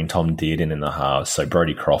partnering Tom Dearden in the halves. So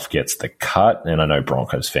Brodie Croft gets the cut, and I know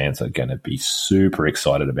Broncos fans are going to be super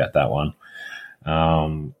excited about that one.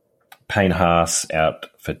 Payne Haas out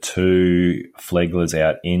for 2. Flegler's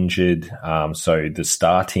out injured. So the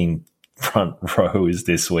starting front row is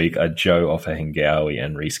this week are Joe Offahengawi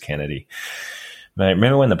and Reece Kennedy. Mate,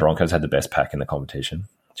 remember when the Broncos had the best pack in the competition?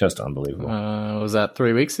 Just unbelievable. Was that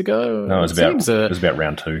 3 weeks ago? No, it was about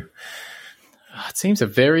round 2. It seems a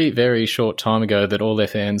very, very short time ago that all their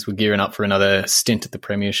fans were gearing up for another stint at the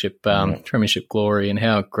Premiership glory, and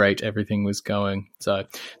how great everything was going. So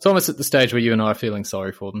it's almost at the stage where you and I are feeling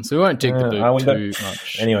sorry for them. So we won't dig the boot too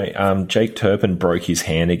much. Anyway, Jake Turpin broke his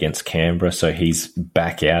hand against Canberra, so he's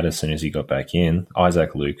back out as soon as he got back in.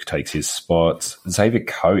 Isaac Luke takes his spots. Xavier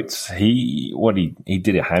Coates, he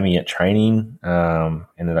did a hammy at training,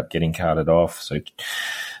 ended up getting carted off. So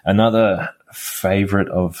another favourite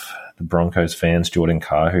of the Broncos fans, Jordan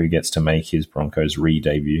Carr, who gets to make his Broncos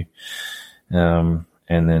re-debut. And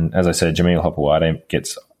then, as I said, Jamil Hopewade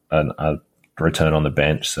gets a return on the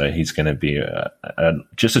bench, so he's going to be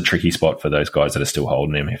just a tricky spot for those guys that are still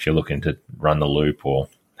holding him. If you're looking to run the loop or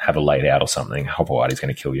have a late out or something, Hopowade's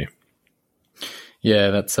going to kill you.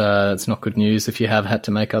 Yeah, that's not good news if you have had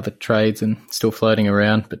to make other trades and still floating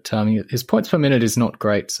around. But his points per minute is not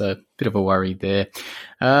great, so a bit of a worry there.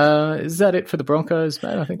 Is that it for the Broncos,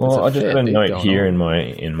 mate? I think. Well, I just got a note here in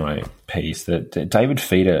my piece that David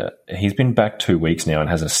Feeder, he's been back 2 weeks now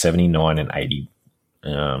and has a 79 and 80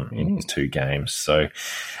 in his 2 games. So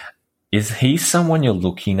is he someone you're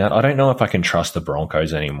looking at? I don't know if I can trust the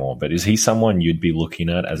Broncos anymore, but is he someone you'd be looking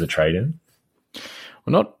at as a trade-in? Well,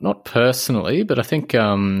 Well, not personally, but I think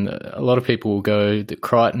a lot of people will go the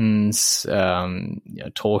Crichtons,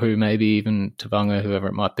 Tohu, maybe even Tavanga, whoever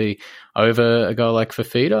it might be, over a guy like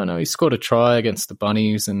Fafita. I know he scored a try against the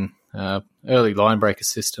Bunnies, and early line break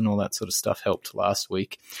assist and all that sort of stuff helped last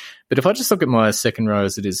week. But if I just look at my second row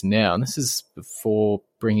as it is now, and this is before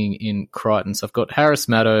bringing in Crichton, so I've got Harris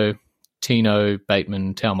Maddo, Tino,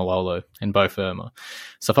 Bateman, Taumalolo, and Bo Firma.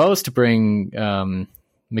 So if I was to bring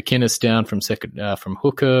McInnes down from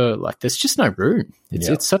hooker, like there's just no room.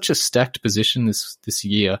 It's such a stacked position this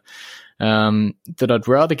year that I'd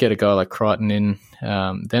rather get a guy like Crichton in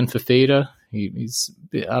than Fafita. He's,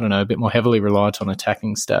 I don't know, a bit more heavily reliant on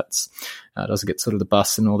attacking stats. Doesn't get sort of the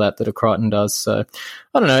bust and all that a Crichton does. So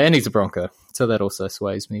I don't know, and he's a Bronco, so that also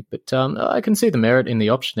sways me. But I can see the merit in the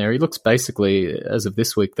option there. He looks basically, as of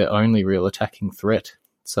this week, their only real attacking threat.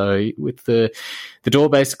 So with the door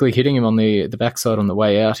basically hitting him on the backside on the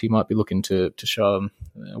way out, he might be looking to show them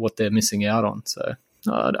what they're missing out on. So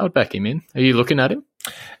I'd back him in. Are you looking at him?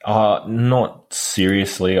 Not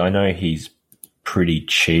seriously. I know he's pretty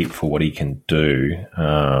cheap for what he can do.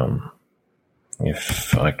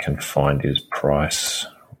 If I can find his price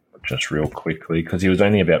just real quickly, because he was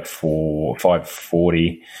only about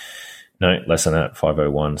 $540. No, less than that,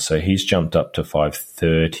 501. So he's jumped up to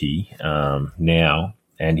 530 now,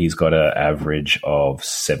 and he's got an average of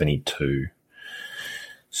 72.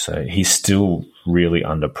 So he's still really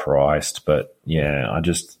underpriced, but yeah,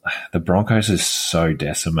 the Broncos is so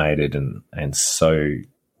decimated and so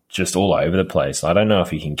just all over the place. I don't know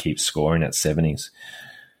if he can keep scoring at 70s.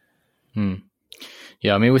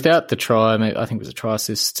 Yeah, I mean, without the try, I think it was a try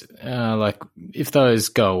assist, like if those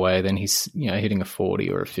go away, then he's, hitting a 40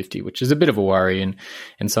 or a 50, which is a bit of a worry and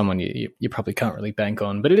someone you probably can't really bank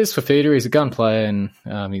on. But it is Fafita. He's a gun player, and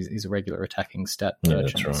he's a regular attacking stat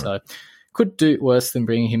merchant. That's right. So could do worse than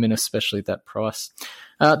bringing him in, especially at that price.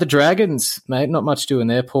 The Dragons, mate, not much doing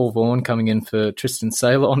there. Paul Vaughan coming in for Tristan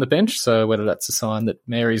Saylor on the bench, so whether that's a sign that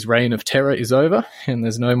Mary's reign of terror is over and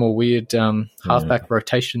there's no more weird halfback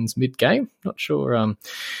rotations mid-game. Not sure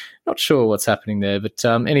what's happening there, but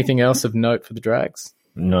anything else of note for the Drags?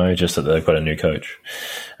 No, just that they've got a new coach.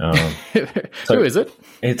 Who is it?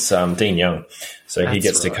 It's Dean Young. So he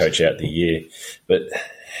gets to coach out the year. But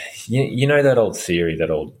you know that old theory,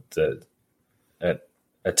 that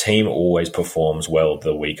a team always performs well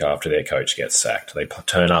the week after their coach gets sacked. They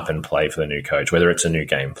turn up and play for the new coach, whether it's a new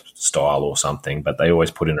game style or something, but they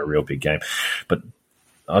always put in a real big game. But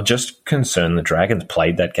I'm just concerned the Dragons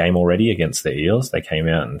played that game already against the Eels. They came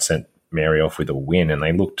out and sent Mary off with a win, and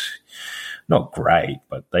they looked not great,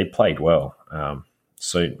 but they played well.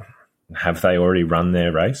 So have they already run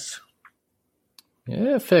their race?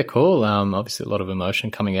 Yeah, fair call. Obviously, a lot of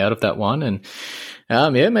emotion coming out of that one, and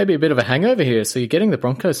maybe a bit of a hangover here. So you're getting the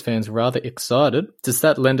Broncos fans rather excited. Does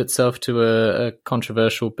that lend itself to a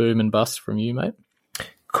controversial boom and bust from you, mate?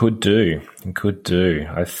 Could do. I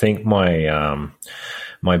think my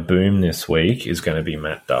boom this week is going to be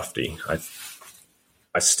Matt Duffy.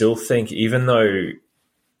 I still think, even though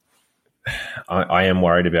I am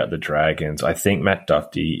worried about the Dragons, I think Matt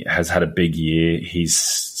Duffy has had a big year.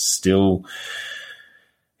 He's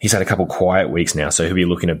had a couple quiet weeks now, so he'll be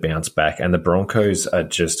looking to bounce back. And the Broncos are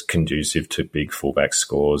just conducive to big fullback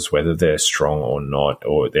scores, whether they're strong or not,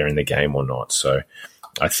 or they're in the game or not. So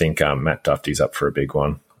I think Matt Duffy's up for a big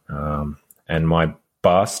one. And my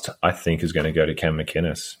bust, I think, is going to go to Cam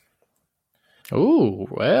McInnes. Oh,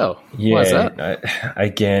 wow. Yeah, why is that?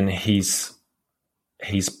 Again, he's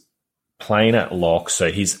playing at lock,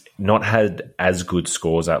 so he's not had as good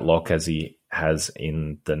scores at lock as he has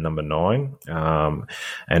in the number 9.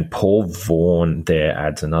 And Paul Vaughan there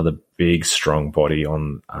adds another big, strong body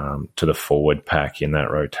on to the forward pack in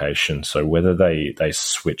that rotation. So whether they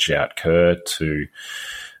switch out Kerr to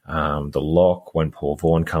the lock when Paul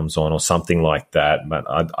Vaughan comes on or something like that, but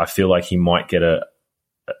I feel like he might get a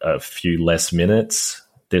few less minutes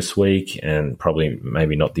this week and probably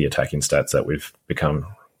maybe not the attacking stats that we've become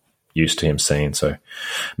used to him seeing. So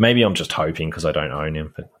maybe I'm just hoping because I don't own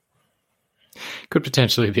him, but could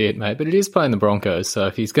potentially be it, mate. But it is playing the Broncos, so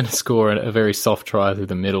if he's going to score a very soft try through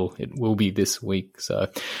the middle, it will be this week. So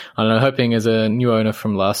I don't know, hoping as a new owner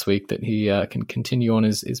from last week that he can continue on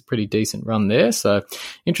his pretty decent run there. So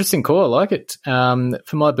interesting call, I like it.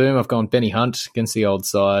 For my boom, I've gone Benny Hunt against the old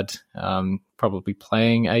side. Probably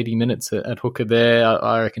playing 80 minutes at hooker there.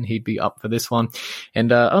 I reckon he'd be up for this one.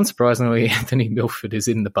 And unsurprisingly, Anthony Milford is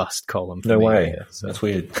in the bust column. No way. Here, so. That's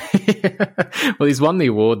weird. Well, he's won the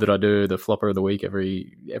award that I do, the flopper of the week,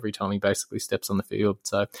 every time he basically steps on the field.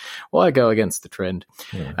 So why go against the trend?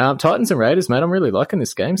 Yeah. Titans and Raiders, mate, I'm really liking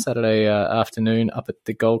this game. Saturday afternoon up at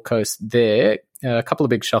the Gold Coast there. a couple of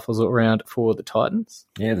big shuffles around for the Titans.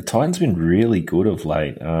 Yeah, the Titans have been really good of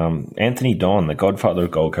late. Anthony Don, the godfather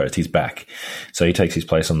of Gold Coast, he's back. So he takes his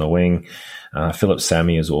place on the wing. Philip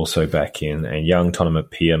Sammy is also back in, and young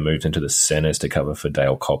Tonamapia moved into the centres to cover for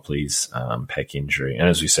Dale Copley's pec injury. And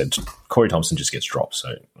as we said, Corey Thompson just gets dropped.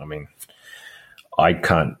 So, I mean, I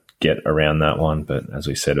can't get around that one, but as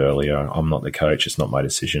we said earlier, I'm not the coach. It's not my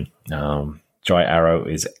decision. Jai Arrow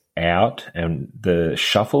is out, and the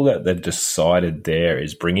shuffle that they've decided there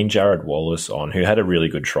is bringing Jared Wallace on, who had a really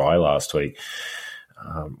good try last week,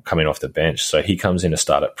 coming off the bench. So he comes in to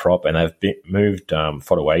start at prop, and they've moved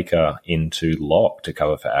Fodawaker into lock to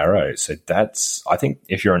cover for Arrow. So that's, I think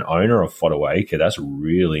if you're an owner of Fodawaker, that's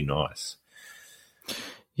really nice.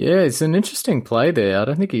 Yeah, it's an interesting play there. I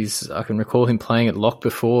don't think I can recall him playing at lock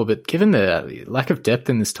before, but given the lack of depth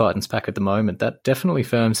in this Titans pack at the moment, that definitely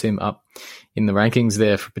firms him up in the rankings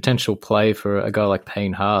there for potential play for a guy like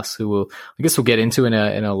Payne Haas, who I guess we'll get into in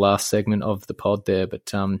our last segment of the pod there.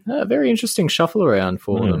 But a very interesting shuffle around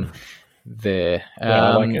for them there.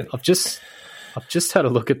 Yeah, I like it. I've just had a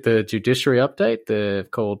look at the judiciary update. They've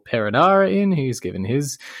called Perinara in. He's given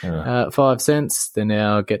his 5 cents. They're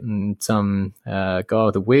now getting some guy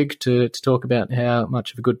with a wig to talk about how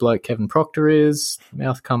much of a good bloke Kevin Proctor is.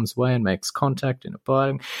 Mouth comes away and makes contact in a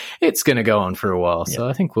biting. It's going to go on for a while, so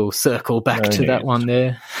I think we'll circle back to that one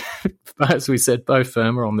there. As we said, Bo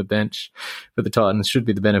Firma on the bench for the Titans should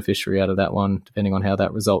be the beneficiary out of that one, depending on how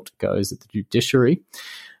that result goes at the judiciary.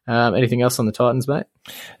 Anything else on the Titans, mate?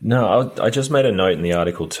 No, I just made a note in the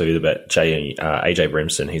article too about AJ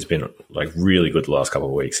Brimson. He's been like really good the last couple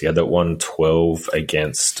of weeks. He had that 112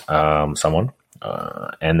 against someone,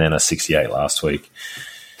 and then a 68 last week.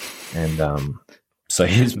 And so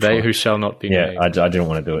he's who shall not be named. I didn't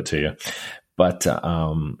want to do it to you, but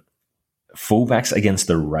fullbacks against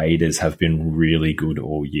the Raiders have been really good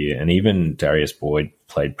all year, and even Darius Boyd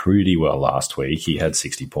played pretty well last week. He had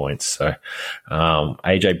 60 points. So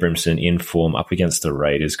AJ Brimson in form up against the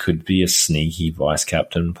Raiders could be a sneaky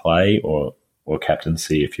vice-captain play or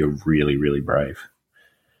captaincy if you're really, really brave.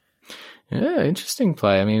 Yeah, interesting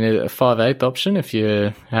play. I mean, a 5/8 option if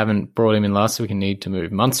you haven't brought him in last week and need to move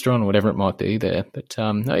Munster on or whatever it might be there. But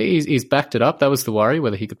he's backed it up. That was the worry,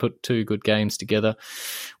 whether he could put two good games together,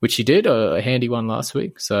 which he did, a handy one last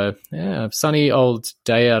week. So, yeah, sunny old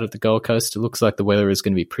day out at the Gold Coast. It looks like the weather is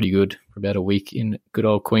going to be pretty good for about a week in good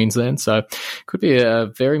old Queensland. So, could be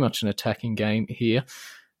very much an attacking game here.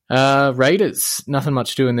 Raiders, nothing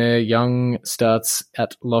much doing there. Young starts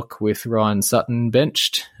at lock with Ryan Sutton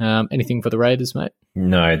benched. Anything for the Raiders, mate?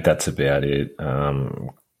 No, that's about it.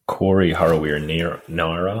 Corey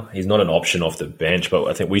Harawira-Naera, he's not an option off the bench, but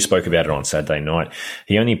I think we spoke about it on Saturday night.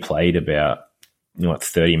 He only played about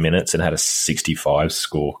 30 minutes and had a 65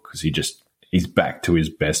 score because he's back to his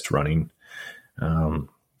best running.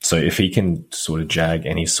 So if he can sort of jag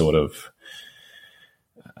any sort of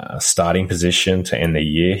starting position to end the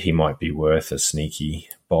year, he might be worth a sneaky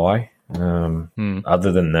buy.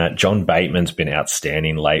 Other than that, John Bateman's been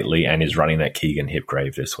outstanding lately and is running that Keegan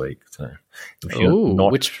Hipgrave this week. So if you're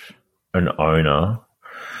not an owner,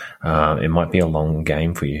 it might be a long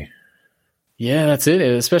game for you. Yeah, that's it.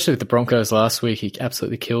 Especially with the Broncos last week, he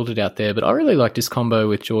absolutely killed it out there. But I really like this combo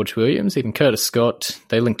with George Williams, even Curtis Scott.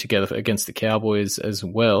 They linked together against the Cowboys as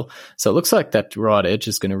well. So it looks like that right edge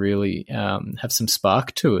is going to really have some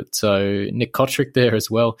spark to it. So Nick Kotrick there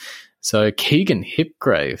as well. So Keegan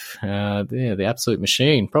Hipgrave, the absolute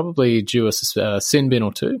machine, probably due a sin bin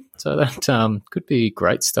or two. So that could be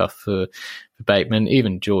great stuff for Bateman.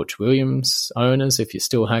 Even George Williams owners, if you're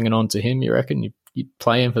still hanging on to him, you reckon you'd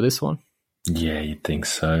play him for this one? Yeah, you'd think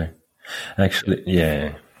so. Actually,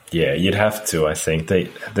 yeah, you'd have to. I think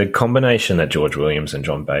the combination that George Williams and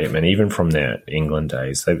John Bateman, even from their England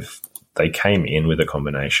days, they came in with a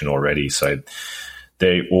combination already, so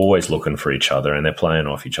they're always looking for each other and they're playing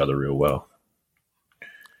off each other real well.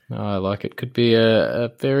 I like it. Could be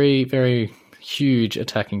a very, very huge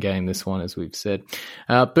attacking game, this one, as we've said.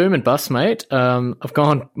 Boom and bust, mate. I've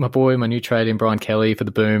gone my new trade in Brian Kelly for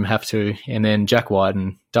the boom, have to, and then Jack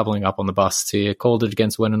Wyden doubling up on the busts here. Called it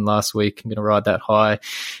against Wennon last week. I'm going to ride that high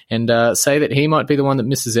and say that he might be the one that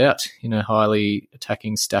misses out in a highly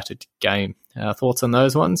attacking statted game. Thoughts on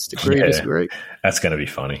those ones? Disagree? That's going to be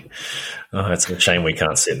funny. Oh, it's a shame we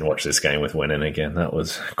can't sit and watch this game with Wennon again. That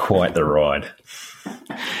was quite the ride.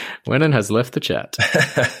 Wennon has left the chat.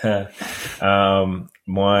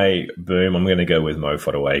 My boom, I'm going to go with Mo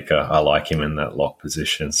Fodawaker. I like him in that lock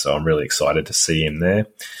position, so I'm really excited to see him there.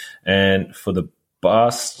 And for the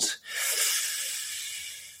bust,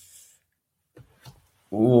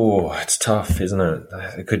 Oh, it's tough, isn't it?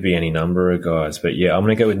 It could be any number of guys. But yeah, I'm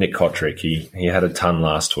going to go with Nick Kotrick. He had a ton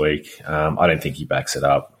last week. I don't think he backs it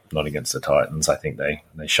up, not against the Titans. I think they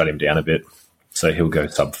shut him down a bit. So he'll go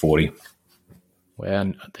sub 40.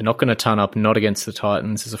 Well, they're not going to ton up, not against the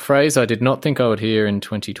Titans. It's a phrase I did not think I would hear in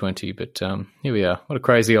 2020, but here we are. What a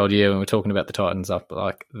crazy old year when we're talking about the Titans up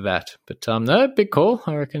like that. But no, big call,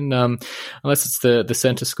 I reckon, unless it's the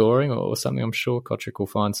centre scoring or something, I'm sure Kotrick will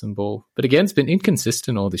find some ball. But again, it's been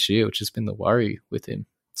inconsistent all this year, which has been the worry with him.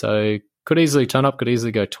 So could easily ton up, could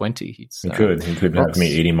easily go 20. He could have me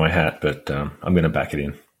eating my hat, but I'm going to back it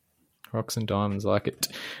in. Rocks and diamonds, like it.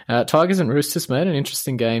 Tigers and Roosters, mate. An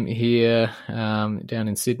interesting game here down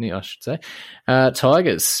in Sydney, I should say.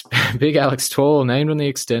 Tigers, big Alex Twal named on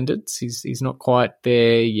the extendeds. He's not quite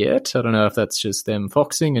there yet. I don't know if that's just them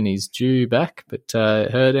foxing and he's due back, but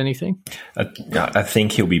heard anything? I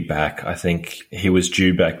think he'll be back. I think he was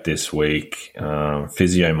due back this week.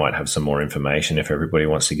 Physio might have some more information if everybody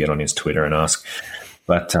wants to get on his Twitter and ask.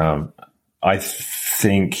 But I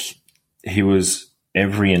think he was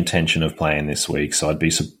every intention of playing this week, so I'd be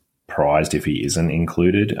surprised if he isn't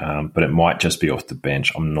included, but it might just be off the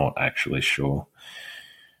bench. I'm not actually sure.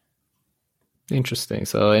 Interesting.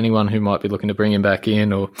 So anyone who might be looking to bring him back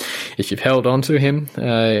in, or if you've held on to him,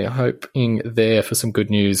 hoping there for some good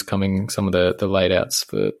news coming, some of the late outs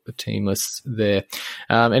for the team lists there.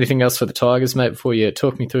 Anything else for the Tigers, mate, before you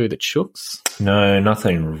talk me through the Chooks? No,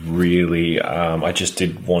 nothing really. I just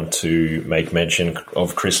did want to make mention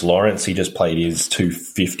of Chris Lawrence. He just played his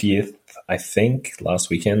 250th, I think, last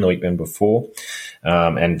weekend, the weekend before,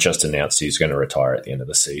 and just announced he's going to retire at the end of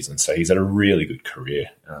the season. So he's had a really good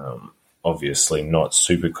career. Obviously not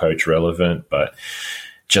super coach relevant, but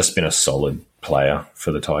just been a solid player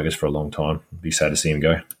for the Tigers for a long time. It'd be sad to see him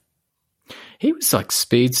go. He was like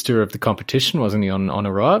speedster of the competition, wasn't he, on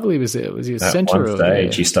arrival? Was he a centre? At one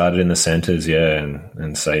stage, he started in the centres,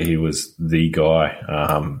 and say he was the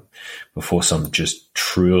guy before some just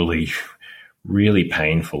truly, really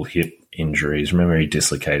painful hip injuries. Remember, he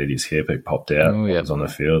dislocated his hip. It popped out when he was on the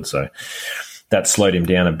field. So that slowed him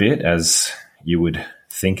down a bit, as you would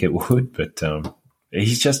think it would, but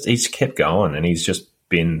he's kept going, and he's just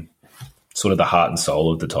been sort of the heart and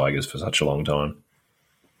soul of the Tigers for such a long time.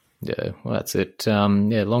 Yeah, well, that's it.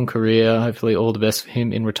 Long career. Hopefully all the best for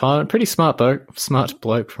him in retirement. Pretty smart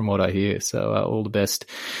bloke from what I hear. So all the best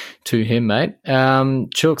to him, mate.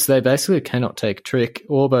 Chooks, they basically cannot take a trick.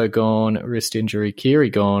 Orbo gone, wrist injury.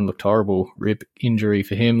 Keary gone, looked horrible. Rib injury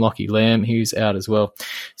for him. Lockie Lamb, he's out as well.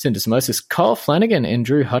 Syndesmosis. Kyle Flanagan and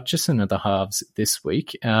Drew Hutchison are the halves this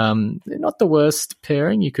week. They're not the worst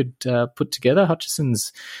pairing you could put together.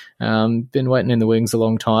 Hutchison's been waiting in the wings a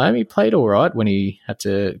long time. He played all right when he had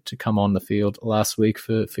to come on the field last week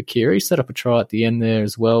for Keary. Set up a try at the end there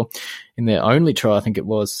as well, in their only try, I think it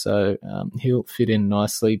was. So he'll fit in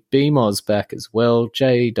nicely. BMO's back as well.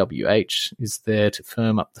 JWH is there to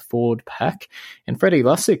firm up the forward pack. And Freddie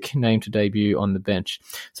Lussick named to debut on the bench.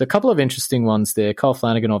 So a couple of interesting ones there. Kyle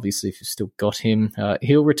Flanagan, obviously, if you've still got him,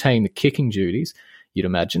 he'll retain the kicking duties, you'd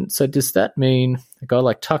imagine. So does that mean a guy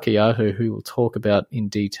like Takiyahu, who we'll talk about in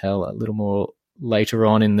detail a little more later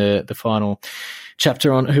on in the final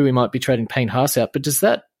chapter on who we might be trading Payne Haas out, but does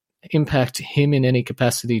that impact him in any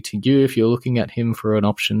capacity to you if you're looking at him for an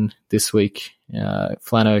option this week?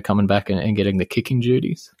 Flano coming back and getting the kicking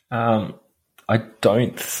duties? I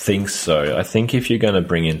don't think so. I think if you're going to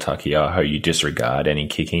bring in Takiyahu, you disregard any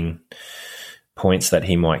kicking points that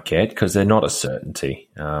he might get, because they're not a certainty.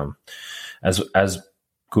 As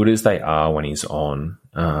good as they are when he's on,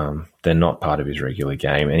 they're not part of his regular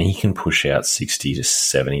game, and he can push out 60 to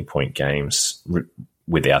 70 point games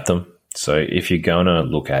without them. So if you're going to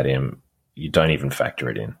look at him, you don't even factor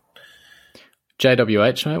it in.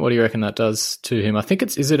 JWH, mate, what do you reckon that does to him? I think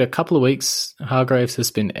is it a couple of weeks Hargraves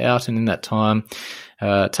has been out, and in that time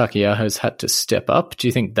Takiyahu's had to step up. Do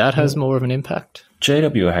you think that has more of an impact?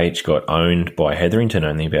 JWH got owned by Hetherington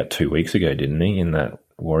only about 2 weeks ago, didn't he, in that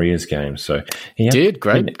Warriors game? So he did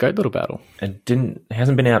great little battle. It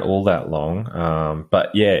hasn't been out all that long, but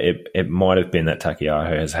yeah, it might have been that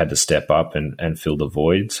Takiyahu has had to step up and fill the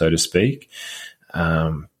void, so to speak.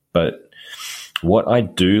 But what I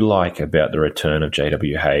do like about the return of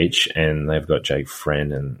JWH, and they've got Jake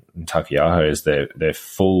Friend and Takiyahu, is their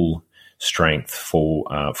full strength, full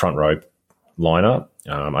front row lineup.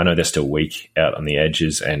 I know they're still weak out on the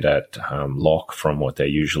edges and at lock from what they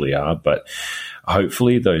usually are, but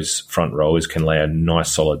hopefully those front rowers can lay a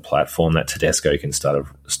nice solid platform that Tedesco can start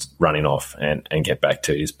running off and get back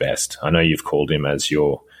to his best. I know you've called him as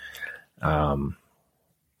your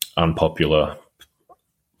unpopular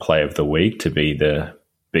play of the week to be the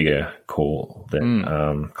bigger call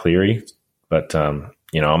than Cleary. But, I'm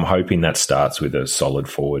hoping that starts with a solid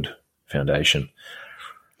forward foundation.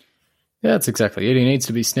 Yeah, that's exactly it. He needs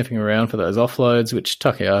to be sniffing around for those offloads, which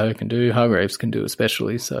Takeaho can do, Hargreaves can do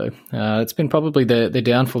especially. So it's been probably their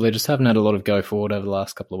downfall. They just haven't had a lot of go forward over the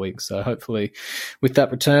last couple of weeks. So hopefully with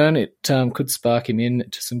that return, it could spark him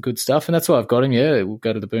into some good stuff. And that's why I've got him. Yeah, we'll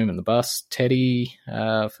go to the boom and the bust. Teddy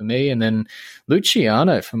for me, and then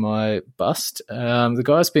Luciano for my bust. The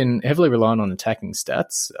guy's been heavily reliant on attacking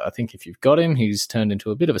stats. I think if you've got him, he's turned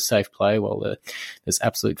into a bit of a safe play while there's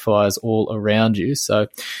absolute fires all around you. So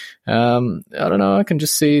I don't know. I can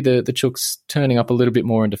just see the Chooks turning up a little bit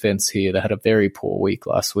more in defence here. They had a very poor week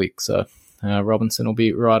last week, so Robinson will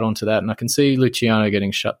be right onto that. And I can see Luciano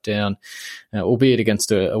getting shut down, albeit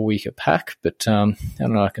against a weaker pack. But I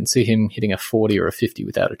don't know. I can see him hitting a 40 or a 50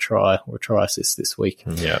 without a try or a try assist this week.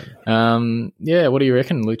 Yeah. What do you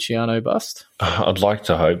reckon, Luciano bust? I'd like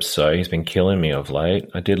to hope so. He's been killing me of late.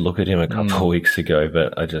 I did look at him a couple of weeks ago,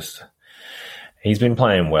 but he's been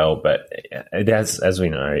playing well, but as we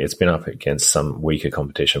know, it's been up against some weaker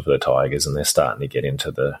competition for the Tigers, and they're starting to get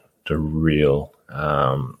into the real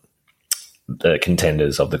the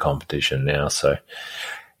contenders of the competition now. So,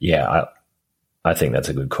 yeah, I think that's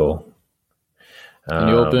a good call. And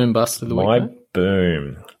your boom bust of the week? My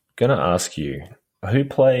boom. Going to ask you, who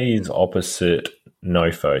plays opposite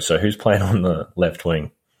Nofo? So who's playing on the left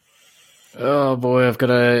wing? Oh boy, I've got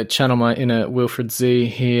to channel my inner Wilfred Z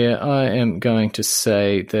here. I am going to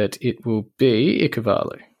say that it will be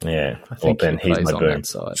Ikuvalu. Yeah, I think then he's my boom.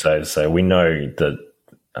 So we know the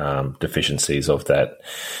deficiencies of that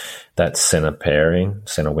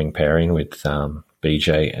centre wing pairing with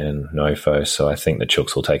BJ and Nofo. So I think the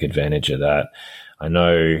Chooks will take advantage of that. I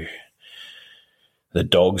know the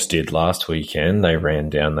Dogs did last weekend. They ran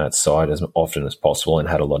down that side as often as possible and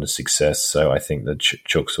had a lot of success. So I think the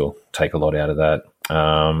Chooks will take a lot out of that.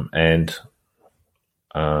 And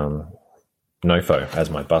Nofo as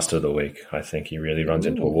my buster of the week. I think he really runs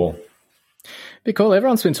into a wall. Be cool.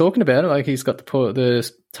 Everyone's been talking about it. Like he's got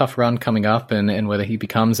the tough run coming up, and whether he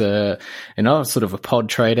becomes sort of a pod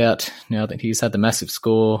trade out now that he's had the massive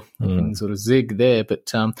score, and sort of zig there.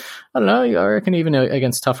 But I don't know. I reckon even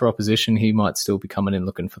against tougher opposition, he might still be coming in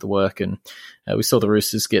looking for the work. And we saw the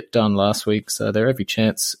Roosters get done last week, so they're every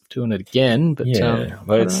chance of doing it again. But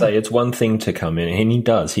but I'd say it's one thing to come in, and he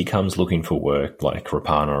does. He comes looking for work like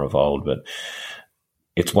Rapana of old, but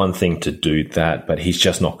it's one thing to do that, but he's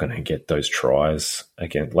just not going to get those tries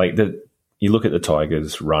again. Like you look at the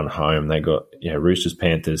Tigers run home, they got Roosters,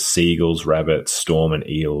 Panthers, Seagulls, Rabbits, Storm, and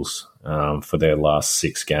Eels for their last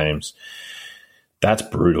 6 games. That's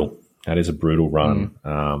brutal. That is a brutal run.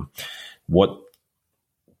 What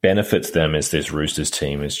benefits them is this Roosters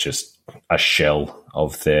team is just a shell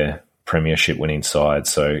of their premiership winning side,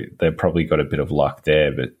 so they've probably got a bit of luck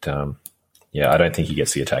there. But I don't think he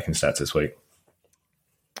gets the attacking stats this week.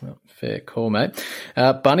 Fair call, mate.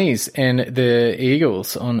 Bunnies and the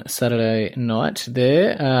Eagles on Saturday night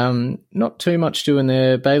there. Not too much doing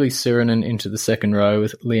there. Bailey Sirinen into the second row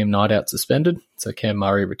with Liam Knight out suspended. So Cam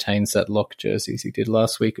Murray retains that lock jersey as he did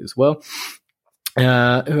last week as well. Who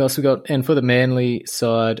else we got? And for the Manly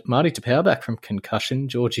side, Marty Tapau back from concussion.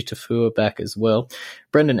 Georgie Tafua back as well.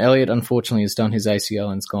 Brendan Elliott, unfortunately, has done his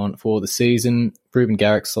ACL and's gone for the season. Ruben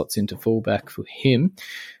Garrick slots into fullback for him.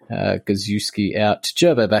 Gazuski out.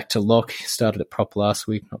 Turbo back to lock. Started at prop last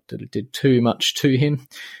week. Not that it did too much to him.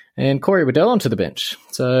 And Corey Waddell onto the bench.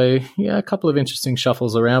 So, a couple of interesting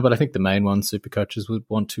shuffles around, but I think the main one Supercoaches would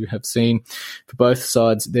want to have seen for both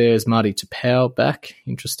sides. There's Marty Tapau back.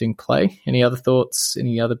 Interesting play. Any other thoughts?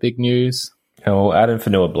 Any other big news? Well, Adam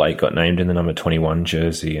Fanua-Blake got named in the number 21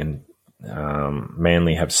 jersey, and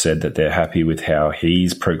Manly have said that they're happy with how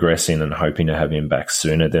he's progressing and hoping to have him back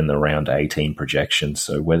sooner than the round 18 projection.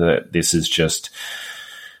 So whether this is just a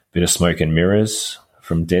bit of smoke and mirrors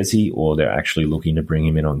from Desi or they're actually looking to bring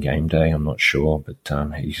him in on game day, I'm not sure,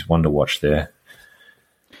 but he's one to watch there.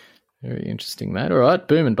 Very interesting, mate. All right,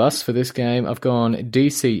 boom and bust for this game. I've gone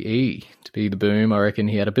DCE to be the boom. I reckon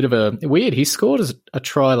he had a bit of a weird. He scored a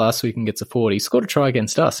try last week and gets a 40. He scored a try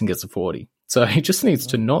against us and gets a 40. So he just needs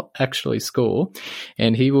to not actually score,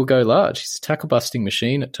 and he will go large. He's a tackle-busting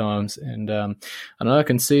machine at times, and I know I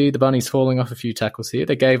can see the Bunnies falling off a few tackles here.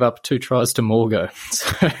 They gave up 2 tries to Morgo,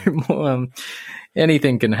 so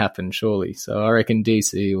anything can happen, surely. So I reckon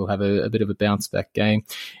DC will have a bit of a bounce-back game.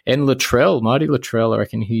 And Latrell, Mighty Latrell, I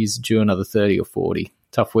reckon he's due another 30 or 40.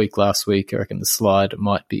 Tough week last week. I reckon the slide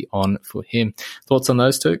might be on for him. Thoughts on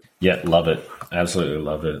those two? Yeah, love it. Absolutely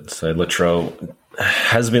love it. So Latrell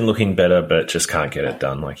has been looking better, but just can't get it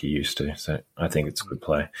done like he used to. So I think it's a good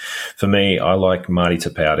play. For me, I like Marty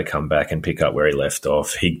Tapau to come back and pick up where he left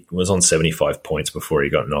off. He was on 75 points before he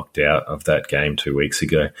got knocked out of that game 2 weeks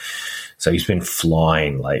ago. So he's been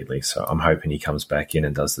flying lately. So I'm hoping he comes back in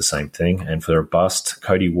and does the same thing. And for a bust,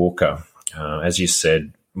 Cody Walker. As you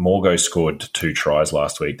said, Morgo scored 2 tries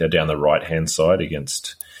last week. They're down the right-hand side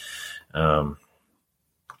against the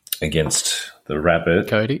Rabbit.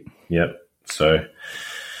 Cody. Yep. So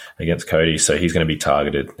against Cody, so he's going to be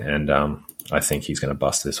targeted, and I think he's going to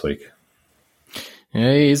bust this week.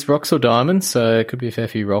 Yeah, he's rocks or diamonds, so it could be a fair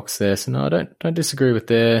few rocks there. So no, I don't disagree with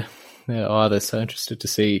there either. So interested to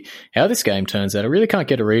see how this game turns out. I really can't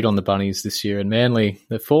get a read on the Bunnies this year, and Manly,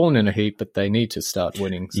 they've fallen in a heap, but they need to start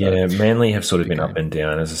winning. So yeah, Manly have sort of been up and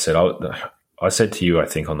down. As I said, I said to you, I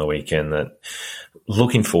think on the weekend, that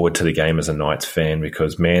looking forward to the game as a Knights fan,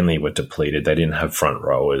 because Manly were depleted. They didn't have front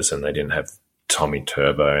rowers, and they didn't have Tommy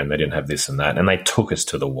Turbo, and they didn't have this and that, and they took us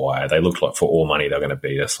to the wire. They looked like for all money they were going to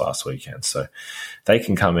beat us last weekend. So they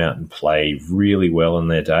can come out and play really well in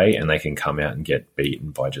their day, and they can come out and get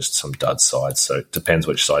beaten by just some dud sides. So it depends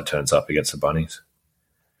which side turns up against the Bunnies.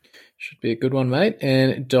 Should be a good one, mate.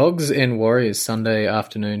 And Dogs and Warriors, Sunday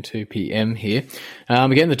afternoon, 2 p.m. here.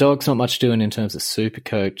 Again, the Dogs, not much doing in terms of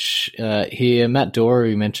Supercoach here. Matt Dora,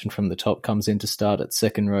 who mentioned from the top, comes in to start at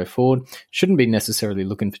second row forward. Shouldn't be necessarily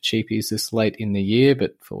looking for cheapies this late in the year,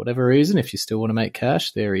 but for whatever reason, if you still want to make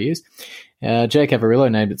cash, there he is. Jake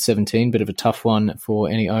Averillo named at 17, bit of a tough one for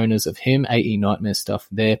any owners of him. AE Nightmare stuff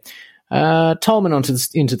there. Tolman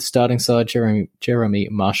into the starting side, Jeremy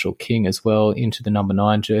Marshall-King as well into the number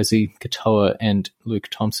 9 jersey. Katoa and Luke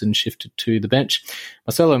Thompson shifted to the bench.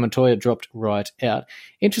 Marcelo Montoya dropped right out.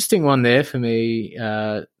 Interesting one there for me,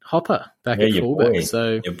 Hopper back at fullback. Boy.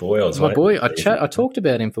 So your boy, my boy, I talked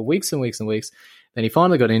about him for weeks and weeks and weeks. Then he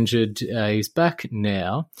finally got injured. He's back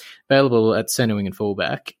now, available at centre wing and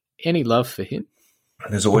fullback. Any love for him?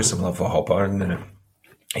 There's always some love for Hopper, and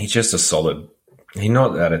he's just a solid. He's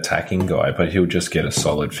not that attacking guy, but he'll just get a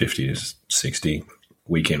solid 50 to 60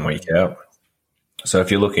 week in, week out. So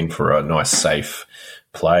if you're looking for a nice, safe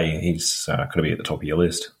play, he's got to be at the top of your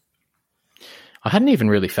list. I hadn't even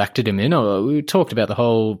really factored him in. We talked about the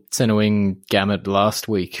whole centre wing gamut last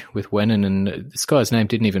week with Wennon, and this guy's name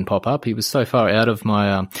didn't even pop up. He was so far out of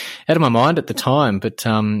my mind at the time. But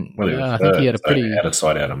I think he had a pretty out of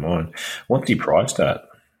sight, out of mind. What's he priced at?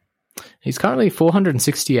 He's currently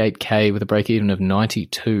 $468K with a break even of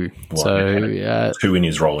 92. Well, so 2 in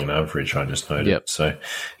his rolling average, I just noted. Yep. So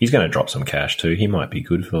he's going to drop some cash too. He might be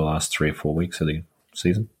good for the last 3 or 4 weeks of the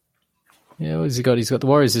season. Yeah, what has he got? He's got the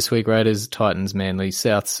Warriors this week, Raiders, Titans, Manly,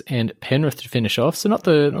 Souths, and Penrith to finish off. So not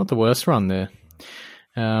the worst run there.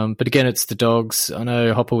 But again, it's the Dogs. I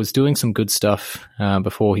know Hopper was doing some good stuff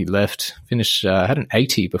before he left. Finished had an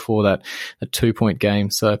 80 before that 2-point game.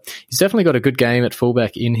 So he's definitely got a good game at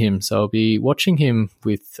fullback in him. So I'll be watching him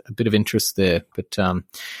with a bit of interest there. But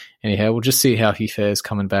anyhow, we'll just see how he fares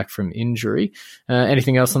coming back from injury.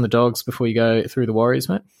 Anything else on the Dogs before you go through the Warriors,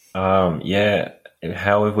 mate? Yeah.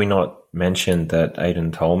 How have we not mentioned that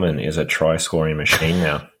Aiden Tolman is a try-scoring machine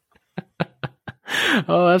now?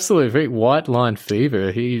 Oh, absolutely. White line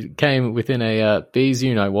fever. He came within a bees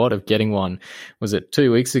you-know-what of getting one. Was it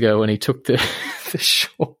 2 weeks ago when he took the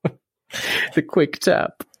the quick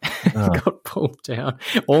tap? Got pulled down.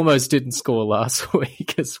 Almost didn't score last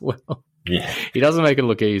week as well. Yeah. He doesn't make it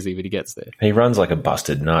look easy, but he gets there. He runs like a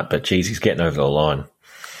busted nut, but geez, he's getting over the line.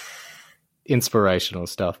 Inspirational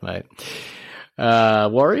stuff, mate.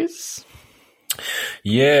 Warriors?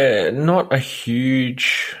 Yeah, not a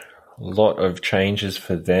huge lot of changes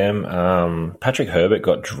for them. Patrick Herbert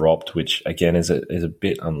got dropped, which again is a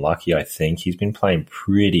bit unlucky. I think he's been playing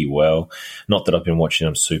pretty well. Not that I've been watching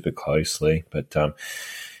him super closely, but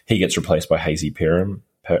he gets replaced by Hazy Perham.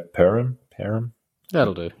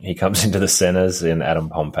 That'll do. He comes into the centres, and Adam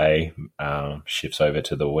Pompey shifts over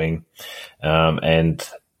to the wing, and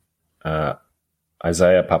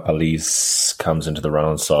Isaiah Papalis comes into the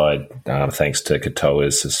run-on side thanks to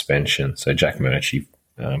Katoa's suspension. So Jack Murchie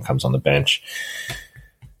comes on the bench.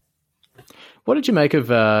 What did you make of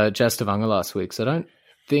Jazz Tavanga last week? So I don't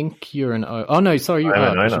think you're an owner. Oh, no, sorry, you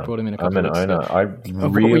are. You brought him in a couple I'm an owner. I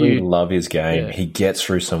really love his game. Yeah. He gets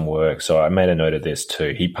through some work. So I made a note of this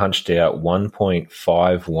too. He punched out 1.51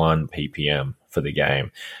 ppm for the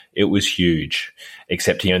game. It was huge,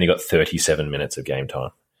 except he only got 37 minutes of game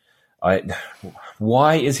time.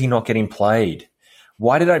 Why is he not getting played?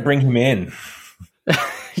 Why did I bring him in?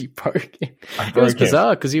 he broke him. It was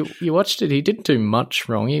bizarre because you watched it. He didn't do much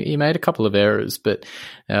wrong. He made a couple of errors, but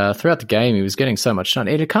throughout the game, he was getting so much done.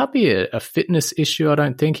 It can't be a fitness issue, I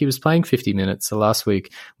don't think. He was playing 50 minutes. So last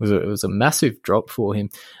week it was a massive drop for him.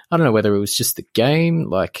 I don't know whether it was just the game.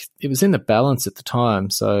 Like, it was in the balance at the time,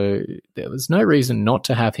 so there was no reason not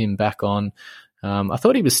to have him back on. I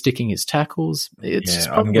thought he was sticking his tackles. It's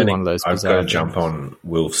probably one of those bizarre I've got to things. jump on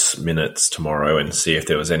Wilf's minutes tomorrow and see if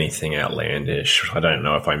there was anything outlandish. I don't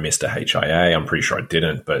know if I missed a HIA. I'm pretty sure I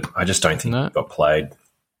didn't, but I just don't think he got played.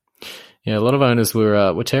 Yeah, a lot of owners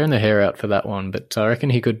were tearing their hair out for that one, but I reckon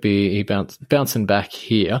he could be bouncing back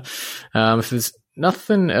here. If there's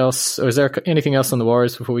nothing else, or is there anything else on the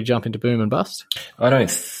Warriors before we jump into boom and bust? I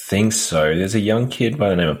don't think so. There's a young kid by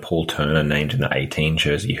the name of Paul Turner named in the 18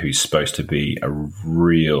 jersey who's supposed to be a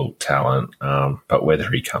real talent, but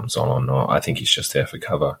whether he comes on or not, I think he's just there for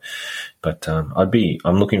cover. But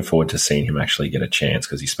I'm looking forward to seeing him actually get a chance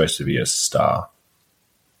because he's supposed to be a star.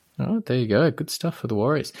 Oh, there you go. Good stuff for the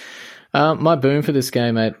Warriors. My boom for this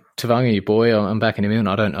game, mate, Tavanga, your boy, I'm backing him in.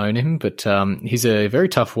 I don't own him, but he's a very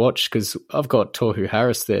tough watch because I've got Tohu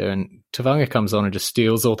Harris there, and Tavanga comes on and just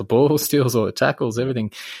steals all the balls, steals all the tackles,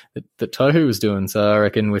 everything that Tohu was doing. So I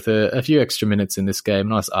reckon with a few extra minutes in this game,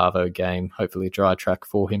 nice Arvo game, hopefully a dry track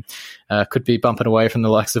for him. Could be bumping away from the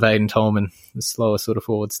likes of Aiden Tolman, the slower sort of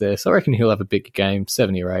forwards there. So I reckon he'll have a big game,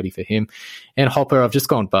 70 or 80 for him. And Hopper, I've just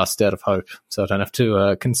gone bust out of hope, so I don't have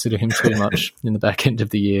to consider him too much in the back end of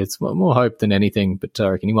the year. It's more hope than anything, but I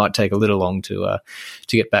reckon he might take a little long to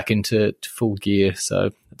get back into full gear. So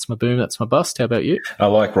that's my boom, that's my bust. How about you? I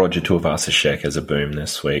like Roger Tuivasa-Sheck as a boom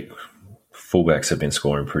this week. Fullbacks have been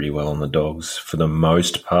scoring pretty well on the Dogs for the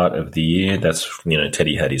most part of the year. That's,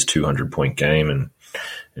 Teddy had his 200-point game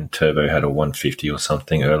and Turbo had a 150 or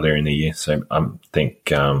something earlier in the year. So I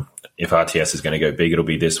think if RTS is going to go big, it'll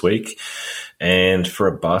be this week. And for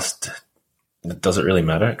a bust, does it really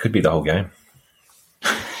matter? It could be the whole game.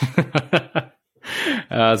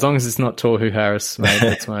 As long as it's not Tohu Harris, mate,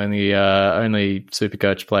 that's my only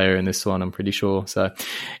Supercoach player in this one, I'm pretty sure. So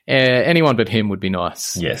anyone but him would be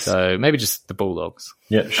nice. Yes. So maybe just the Bulldogs.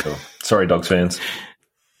 Yeah, sure. Sorry, Dogs fans.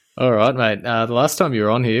 All right, mate. The last time you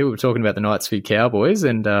were on here, we were talking about the Knights v Cowboys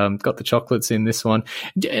and got the chocolates in this one.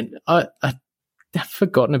 And I've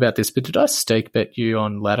forgotten about this, but did I stake bet you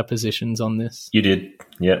on ladder positions on this? You did,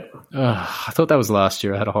 yeah. I thought that was last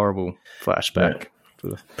year. I had a horrible flashback. Yeah.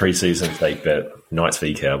 Pre-season stake bet, Knights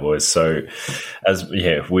v Cowboys. So,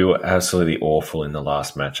 we were absolutely awful in the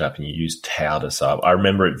last matchup, and you used towed us up. I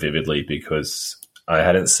remember it vividly because I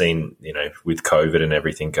hadn't seen, with COVID and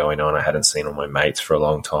everything going on, I hadn't seen all my mates for a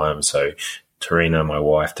long time. So Tarina, my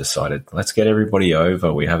wife, decided, let's get everybody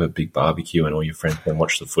over. We have a big barbecue and all your friends can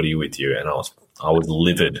watch the footy with you. And I was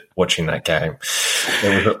livid watching that game.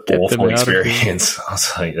 It was an awful experience. I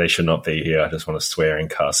was like, they should not be here. I just want to swear and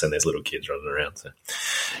cuss, and there's little kids running around. So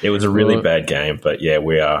it was a really bad game. But, yeah,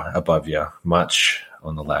 we are above you much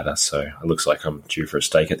on the ladder. So it looks like I'm due for a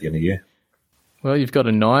steak at the end of the year. Well, you've got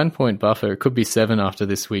a 9-point buffer. It could be 7 after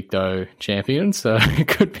this week, though, champion. So it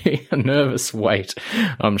could be a nervous wait,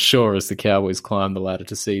 I'm sure, as the Cowboys climb the ladder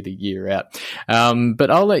to see the year out. But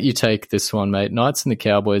I'll let you take this one, mate. Knights and the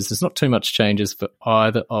Cowboys, there's not too much changes for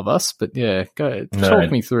either of us. But, yeah, talk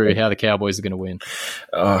me through how the Cowboys are going to win.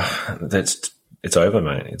 It's over,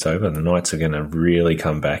 mate. It's over. The Knights are going to really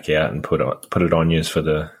come back out and put it on you for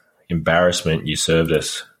the embarrassment you served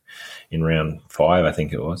us in round 5, I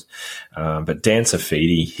think it was. But Dan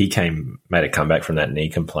Safidi, he made a comeback from that knee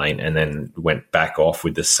complaint and then went back off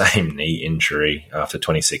with the same knee injury after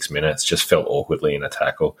 26 minutes, just felt awkwardly in a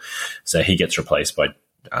tackle. So he gets replaced by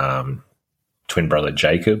twin brother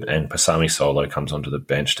Jacob, and Pasami Solo comes onto the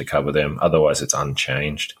bench to cover them. Otherwise, it's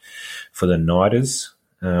unchanged. For the Knighters,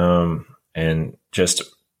 and just,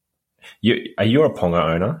 are you a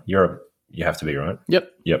Ponga owner? You have to be, right? Yep.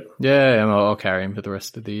 Yep. Yeah, I'll carry him for the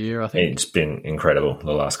rest of the year, I think. It's been incredible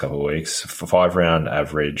the last couple of weeks. For 5-round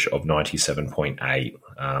average of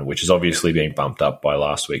 97.8, which is obviously being bumped up by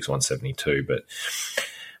last week's 172. But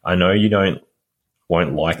I know you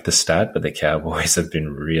won't like the stat, but the Cowboys have been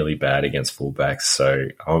really bad against fullbacks. So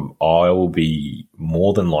I will be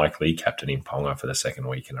more than likely captaining Ponga for the second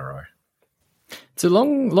week in a row. It's a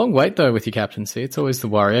long wait, though, with your captaincy. It's always the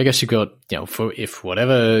worry. I guess you've got, if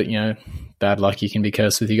whatever, bad luck you can be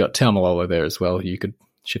cursed with, you got Taumalolo there as well. You could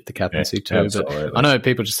shift the captaincy too. Absolutely. But I know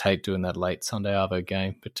people just hate doing that late Sunday Arvo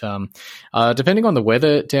game. But depending on the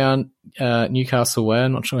weather down Newcastle way,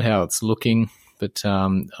 I'm not sure how it's looking But,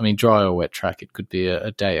 dry or wet track, it could be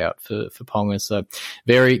a day out for Ponga. So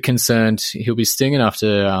very concerned. He'll be stinging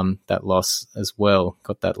after that loss as well.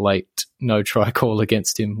 Got that late no-try call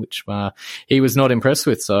against him, which he was not impressed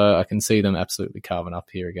with. So I can see them absolutely carving up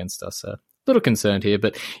here against us. So little concerned here,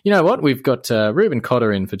 but you know what? We've got Ruben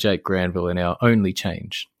Cotter in for Jake Granville in our only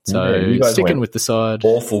change. So sticking with the side.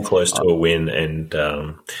 Awful close to a win, and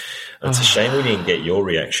it's a shame we didn't get your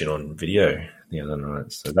reaction on video the other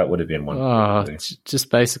night. So that would have been one. Just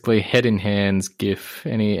basically head in hands, gif,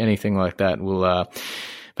 anything like that will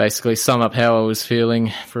basically sum up how I was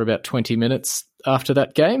feeling for about 20 minutes after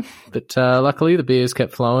that game. But luckily the beers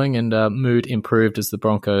kept flowing and mood improved as the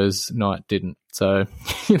Broncos night didn't. So,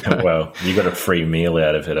 you know. Well, you got a free meal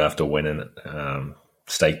out of it after winning it.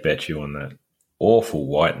 Steak bet you on that awful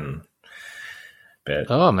Whiten bet.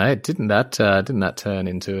 Oh, mate, didn't that turn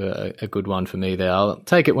into a good one for me there? I'll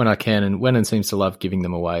take it when I can, and Wennon seems to love giving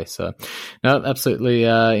them away. So, no, absolutely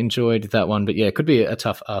enjoyed that one. But, yeah, it could be a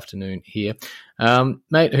tough afternoon here.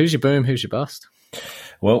 Mate, who's your boom, who's your bust?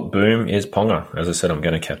 Well, boom is Ponga. As I said, I'm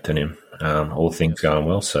going to captain him. All things going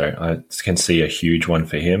well, so I can see a huge one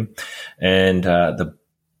for him. And the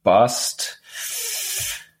bust,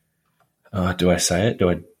 do I say it?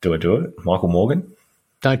 Do I do it? Michael Morgan?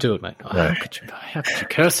 Don't do it, mate. No. How could you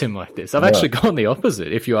curse him like this? I've actually gone the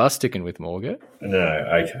opposite if you are sticking with Morgan. No,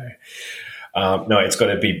 okay. No, it's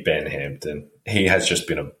got to be Ben Hampton. He has just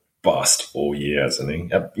been a bust all year, hasn't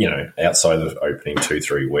he? Outside of opening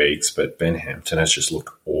 2-3 weeks, but Ben Hampton has just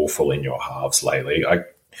looked awful in your halves lately.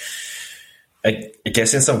 I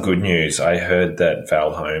guess in some good news, I heard that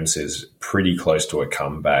Val Holmes is pretty close to a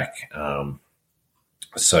comeback.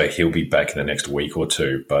 So he'll be back in the next week or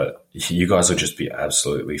two, but you guys will just be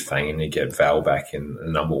absolutely fanging to get Val back in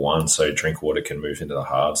number one so Drinkwater can move into the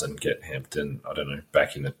halves and get Hampton,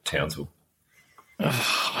 back into Townsville.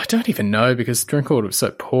 I don't even know, because Drinkwater was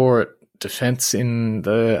so poor at defence in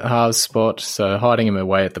the halves spot, so hiding him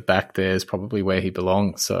away at the back there is probably where he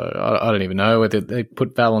belongs. So I don't even know whether they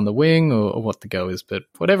put Val on the wing or what the go is, but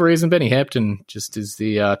for whatever reason, Benny Hampton just is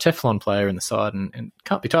the Teflon player in the side and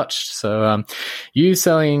can't be touched. So you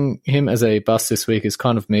selling him as a bust this week is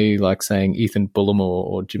kind of me like saying Ethan Bullimore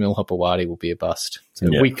or Jamil Hopewadi will be a bust. So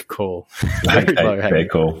weak call. Very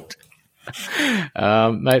cool.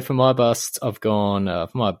 Mate, for my bust, I've gone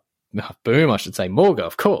for my boom, I should say, Morga,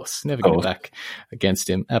 of course. Never going back against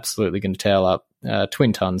him. Absolutely going to towel up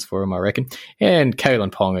twin tons for him, I reckon. And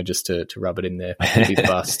Kalen Ponga, just to rub it in there, be the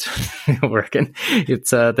bust, I reckon.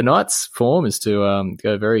 It's the Knights' form is to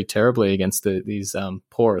go very terribly against these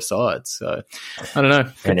poorer sides. So, I don't know.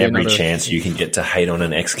 And every chance you can get to hate on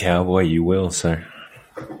an ex-Cowboy, you will, so...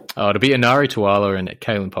 Oh, to be Anari Tuala and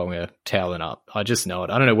Kalen Ponga toweling up. I just know it.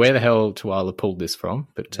 I don't know where the hell Tuala pulled this from,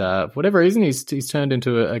 but for whatever reason, he's turned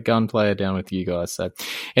into a gun player down with you guys. So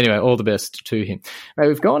anyway, all the best to him. Right,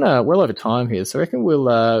 we've gone well over time here, so I reckon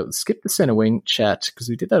we'll skip the centre wing chat because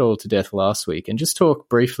we did that all to death last week and just talk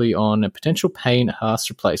briefly on potential Payne Haas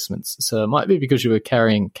replacements. So it might be because you were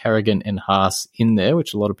carrying Carrigan and Haas in there,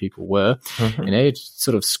 which a lot of people were, and they're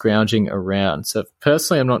sort of scrounging around. So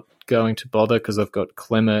personally, I'm not going to bother because I've got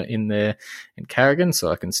Clemmer in there and Carrigan, so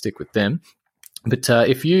I can stick with them. But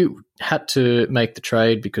if you had to make the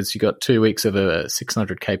trade because you got 2 weeks of a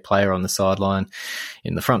 600k player on the sideline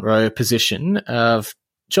in the front row position, I've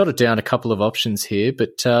jotted down a couple of options here.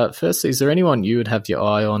 But firstly, is there anyone you would have your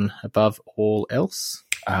eye on above all else?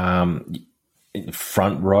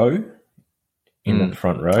 Front row? In the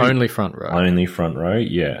front row? Only front row. Only front row,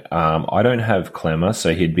 yeah. I don't have Clemmer,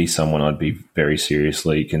 so he'd be someone I'd be very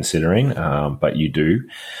seriously considering, but you do,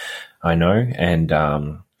 I know. And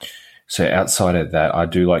so outside of that, I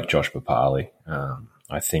do like Josh Papali.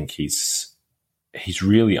 I think he's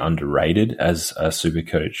really underrated as a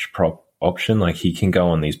Supercoach prop option. Like, he can go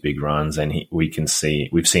on these big runs, and we've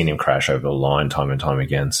seen him crash over the line time and time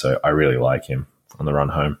again, so I really like him on the run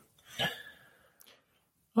home.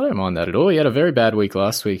 I don't mind that at all. He had a very bad week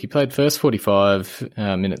last week. He played first 45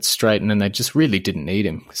 minutes straight, and then they just really didn't need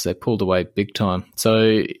him because they pulled away big time.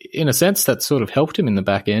 So in a sense, that sort of helped him in the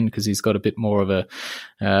back end because he's got a bit more of a,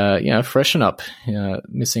 freshen up,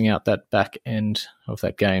 missing out that back end of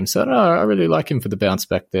that game. So I really like him for the bounce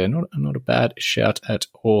back there. Not a bad shout at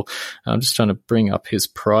all. I'm just trying to bring up his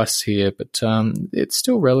price here, but it's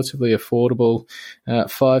still relatively affordable,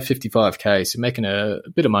 $555K. So making a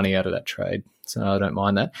bit of money out of that trade. So I don't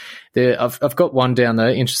mind that. I've got one down there,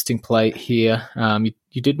 interesting play here.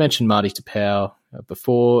 You did mention Marty Tapau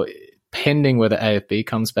before, pending whether AFB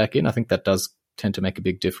comes back in. I think that does tend to make a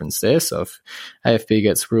big difference there. So if AFB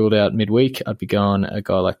gets ruled out midweek, I'd be going a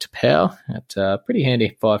guy like Tapau at pretty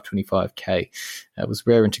handy 525k. Was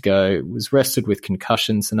raring to go. Was rested with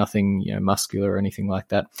concussions, so nothing muscular or anything like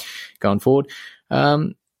that going forward.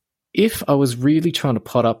 If I was really trying to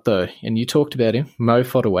pot up, though, and you talked about him, Mo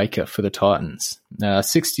Fotuaika for the Titans.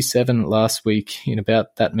 67 last week in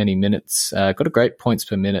about that many minutes. Got a great points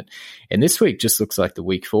per minute. And this week just looks like the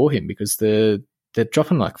week for him because they're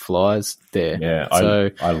dropping like flies there. Yeah,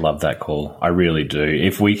 I love that call. I really do.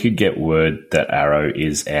 If we could get word that Arrow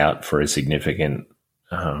is out for a significant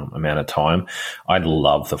amount of time, I'd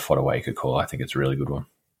love the Fotuaika call. I think it's a really good one.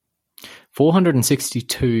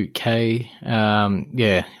 462k.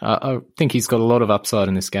 I think he's got a lot of upside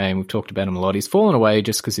in this game. We've talked about him a lot. He's fallen away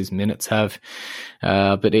just because his minutes have.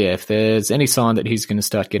 But yeah, if there's any sign that he's going to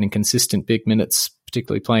start getting consistent big minutes,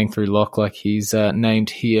 particularly playing through lock like he's named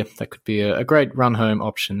here, that could be a great run home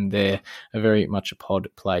option there. Very much a pod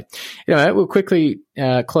play. Anyway, we'll quickly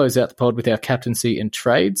close out the pod with our captaincy and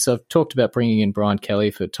trades. So I've talked about bringing in Brian Kelly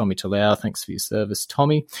for Tommy Talau. Thanks for your service,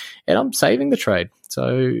 Tommy. And I'm saving the trade.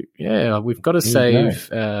 So, yeah, we've got to save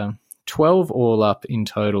 12 all up in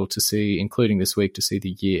total to see, including this week, to see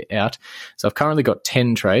the year out. So I've currently got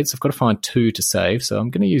 10 trades. I've got to find 2 to save. So I'm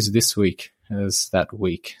going to use this week as that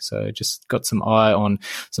week. So just got some eye on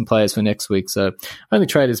some players for next week. So only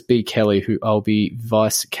trade is B. Kelly, who I'll be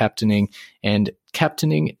vice captaining, and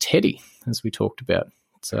captaining Teddy, as we talked about.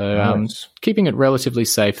 So nice. Keeping it relatively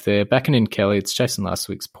safe there. Backing in Kelly, it's chasing last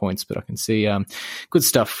week's points, but I can see good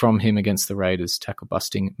stuff from him against the Raiders,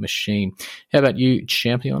 tackle-busting machine. How about you,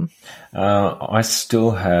 champion? I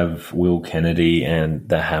still have Will Kennedy and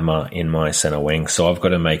the Hammer in my centre wing, so I've got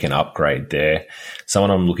to make an upgrade there.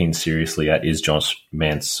 Someone I'm looking seriously at is Josh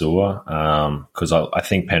Mansour, because I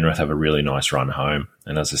think Penrith have a really nice run home.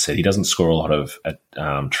 And as I said, he doesn't score a lot of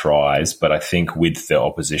tries, but I think with the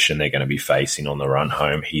opposition they're going to be facing on the run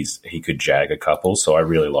home, he could jag a couple. So I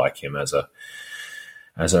really like him as a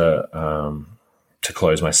to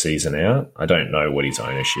close my season out. I don't know what his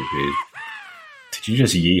ownership is. Did you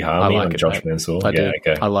just yeehaw me on Josh Mansour? I did.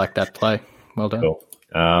 Okay. I like that play. Well done. Cool.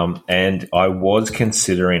 And I was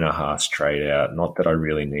considering a Haas trade out. Not that I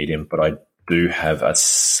really need him, but I do have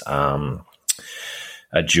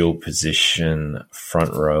a dual position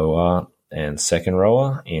front rower and second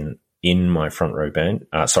rower in my front row bench.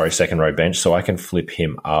 Second row bench, so I can flip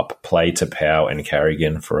him up, play to Powell and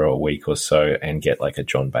Carrigan for a week or so, and get like a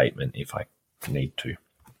John Bateman if I need to.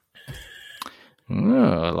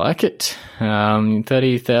 Oh, I like it.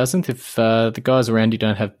 30,000. If the guys around you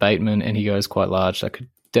don't have Bateman and he goes quite large, that could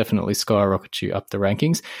definitely skyrocket you up the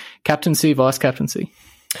rankings. Captaincy, vice captaincy.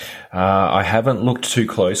 I haven't looked too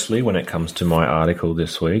closely when it comes to my article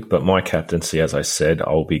this week, but my captaincy, as I said,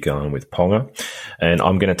 I'll be going with Ponga, and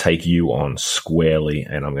I'm going to take you on squarely,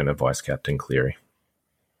 and I'm going to vice captain Cleary.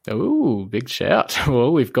 Oh, big shout.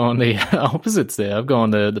 Well, we've gone the opposites there. I've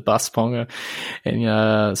gone the bus Ponga and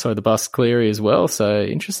the bus Cleary as well. So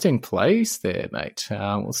interesting plays there, mate.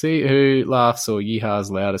 We'll see who laughs or yeehaws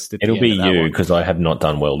loudest at the end of that. It'll be you, because I have not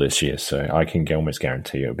done well this year, so I can almost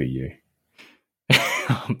guarantee it'll be you.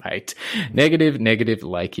 Oh, mate. Negative,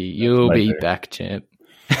 Lakey. You'll be back, champ.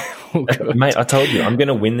 Mate, I told you, I'm going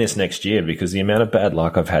to win this next year because the amount of bad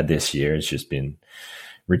luck I've had this year has just been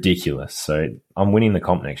ridiculous. So I'm winning the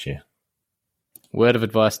comp next year. Word of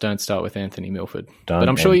advice, don't start with Anthony Milford. But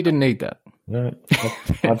I'm sure you didn't need that. No,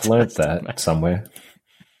 I've learnt that somewhere.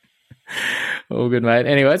 All good, mate.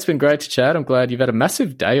 Anyway, it's been great to chat. I'm glad you've had a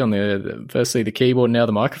massive day on firstly the keyboard, now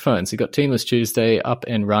the microphones. You've got Teamless Tuesday up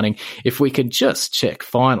and running. If we could just check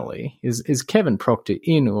finally, is Kevin Proctor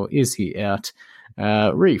in or is he out?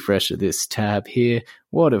 Refresh this tab here.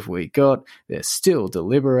 What have we got? They're still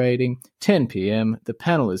deliberating. 10 p.m. The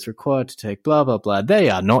panel is required to take blah, blah, blah. They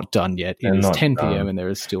are not done yet. It is 10 p.m. and there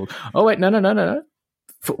is still... Oh, wait, no.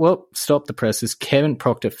 Well, stop the presses. Kevin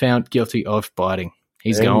Proctor found guilty of biting.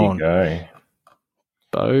 He's gone. There you go.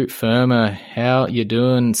 Bo Firma, how you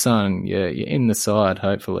doing, son? You're in the side,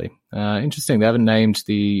 hopefully. Interesting. They haven't named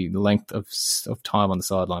the length of time on the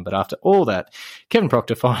sideline, but after all that, Kevin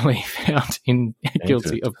Proctor finally found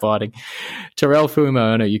guilty of biting. Terrell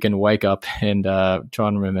Fuimaono, you can wake up and try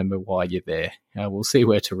and remember why you're there. We'll see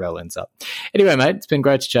where Terrell ends up. Anyway, mate, it's been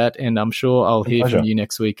great to chat, and I'm sure I'll hear from you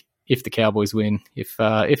next week if the Cowboys win. If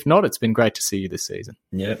not, it's been great to see you this season.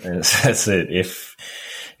 Yeah, that's it. If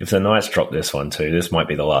the Knights drop this one too, this might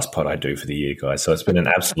be the last pod I do for the year, guys. So it's been an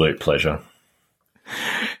absolute pleasure.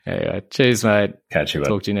 Anyway, cheers, mate. Catch you.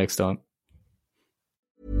 Talk to you next time.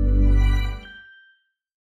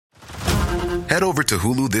 Head over to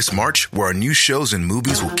Hulu this March, where our new shows and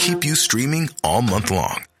movies will keep you streaming all month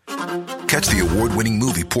long. Catch the award-winning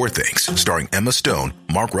movie Poor Things, starring Emma Stone,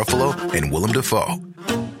 Mark Ruffalo, and Willem Dafoe.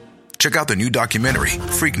 Check out the new documentary,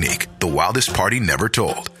 Freaknik, The Wildest Party Never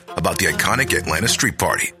Told, about the iconic Atlanta street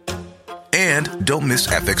party. And don't miss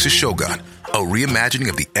FX's Shogun, a reimagining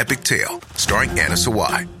of the epic tale, starring Anna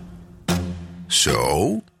Sawai.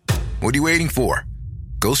 So, what are you waiting for?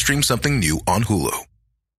 Go stream something new on Hulu.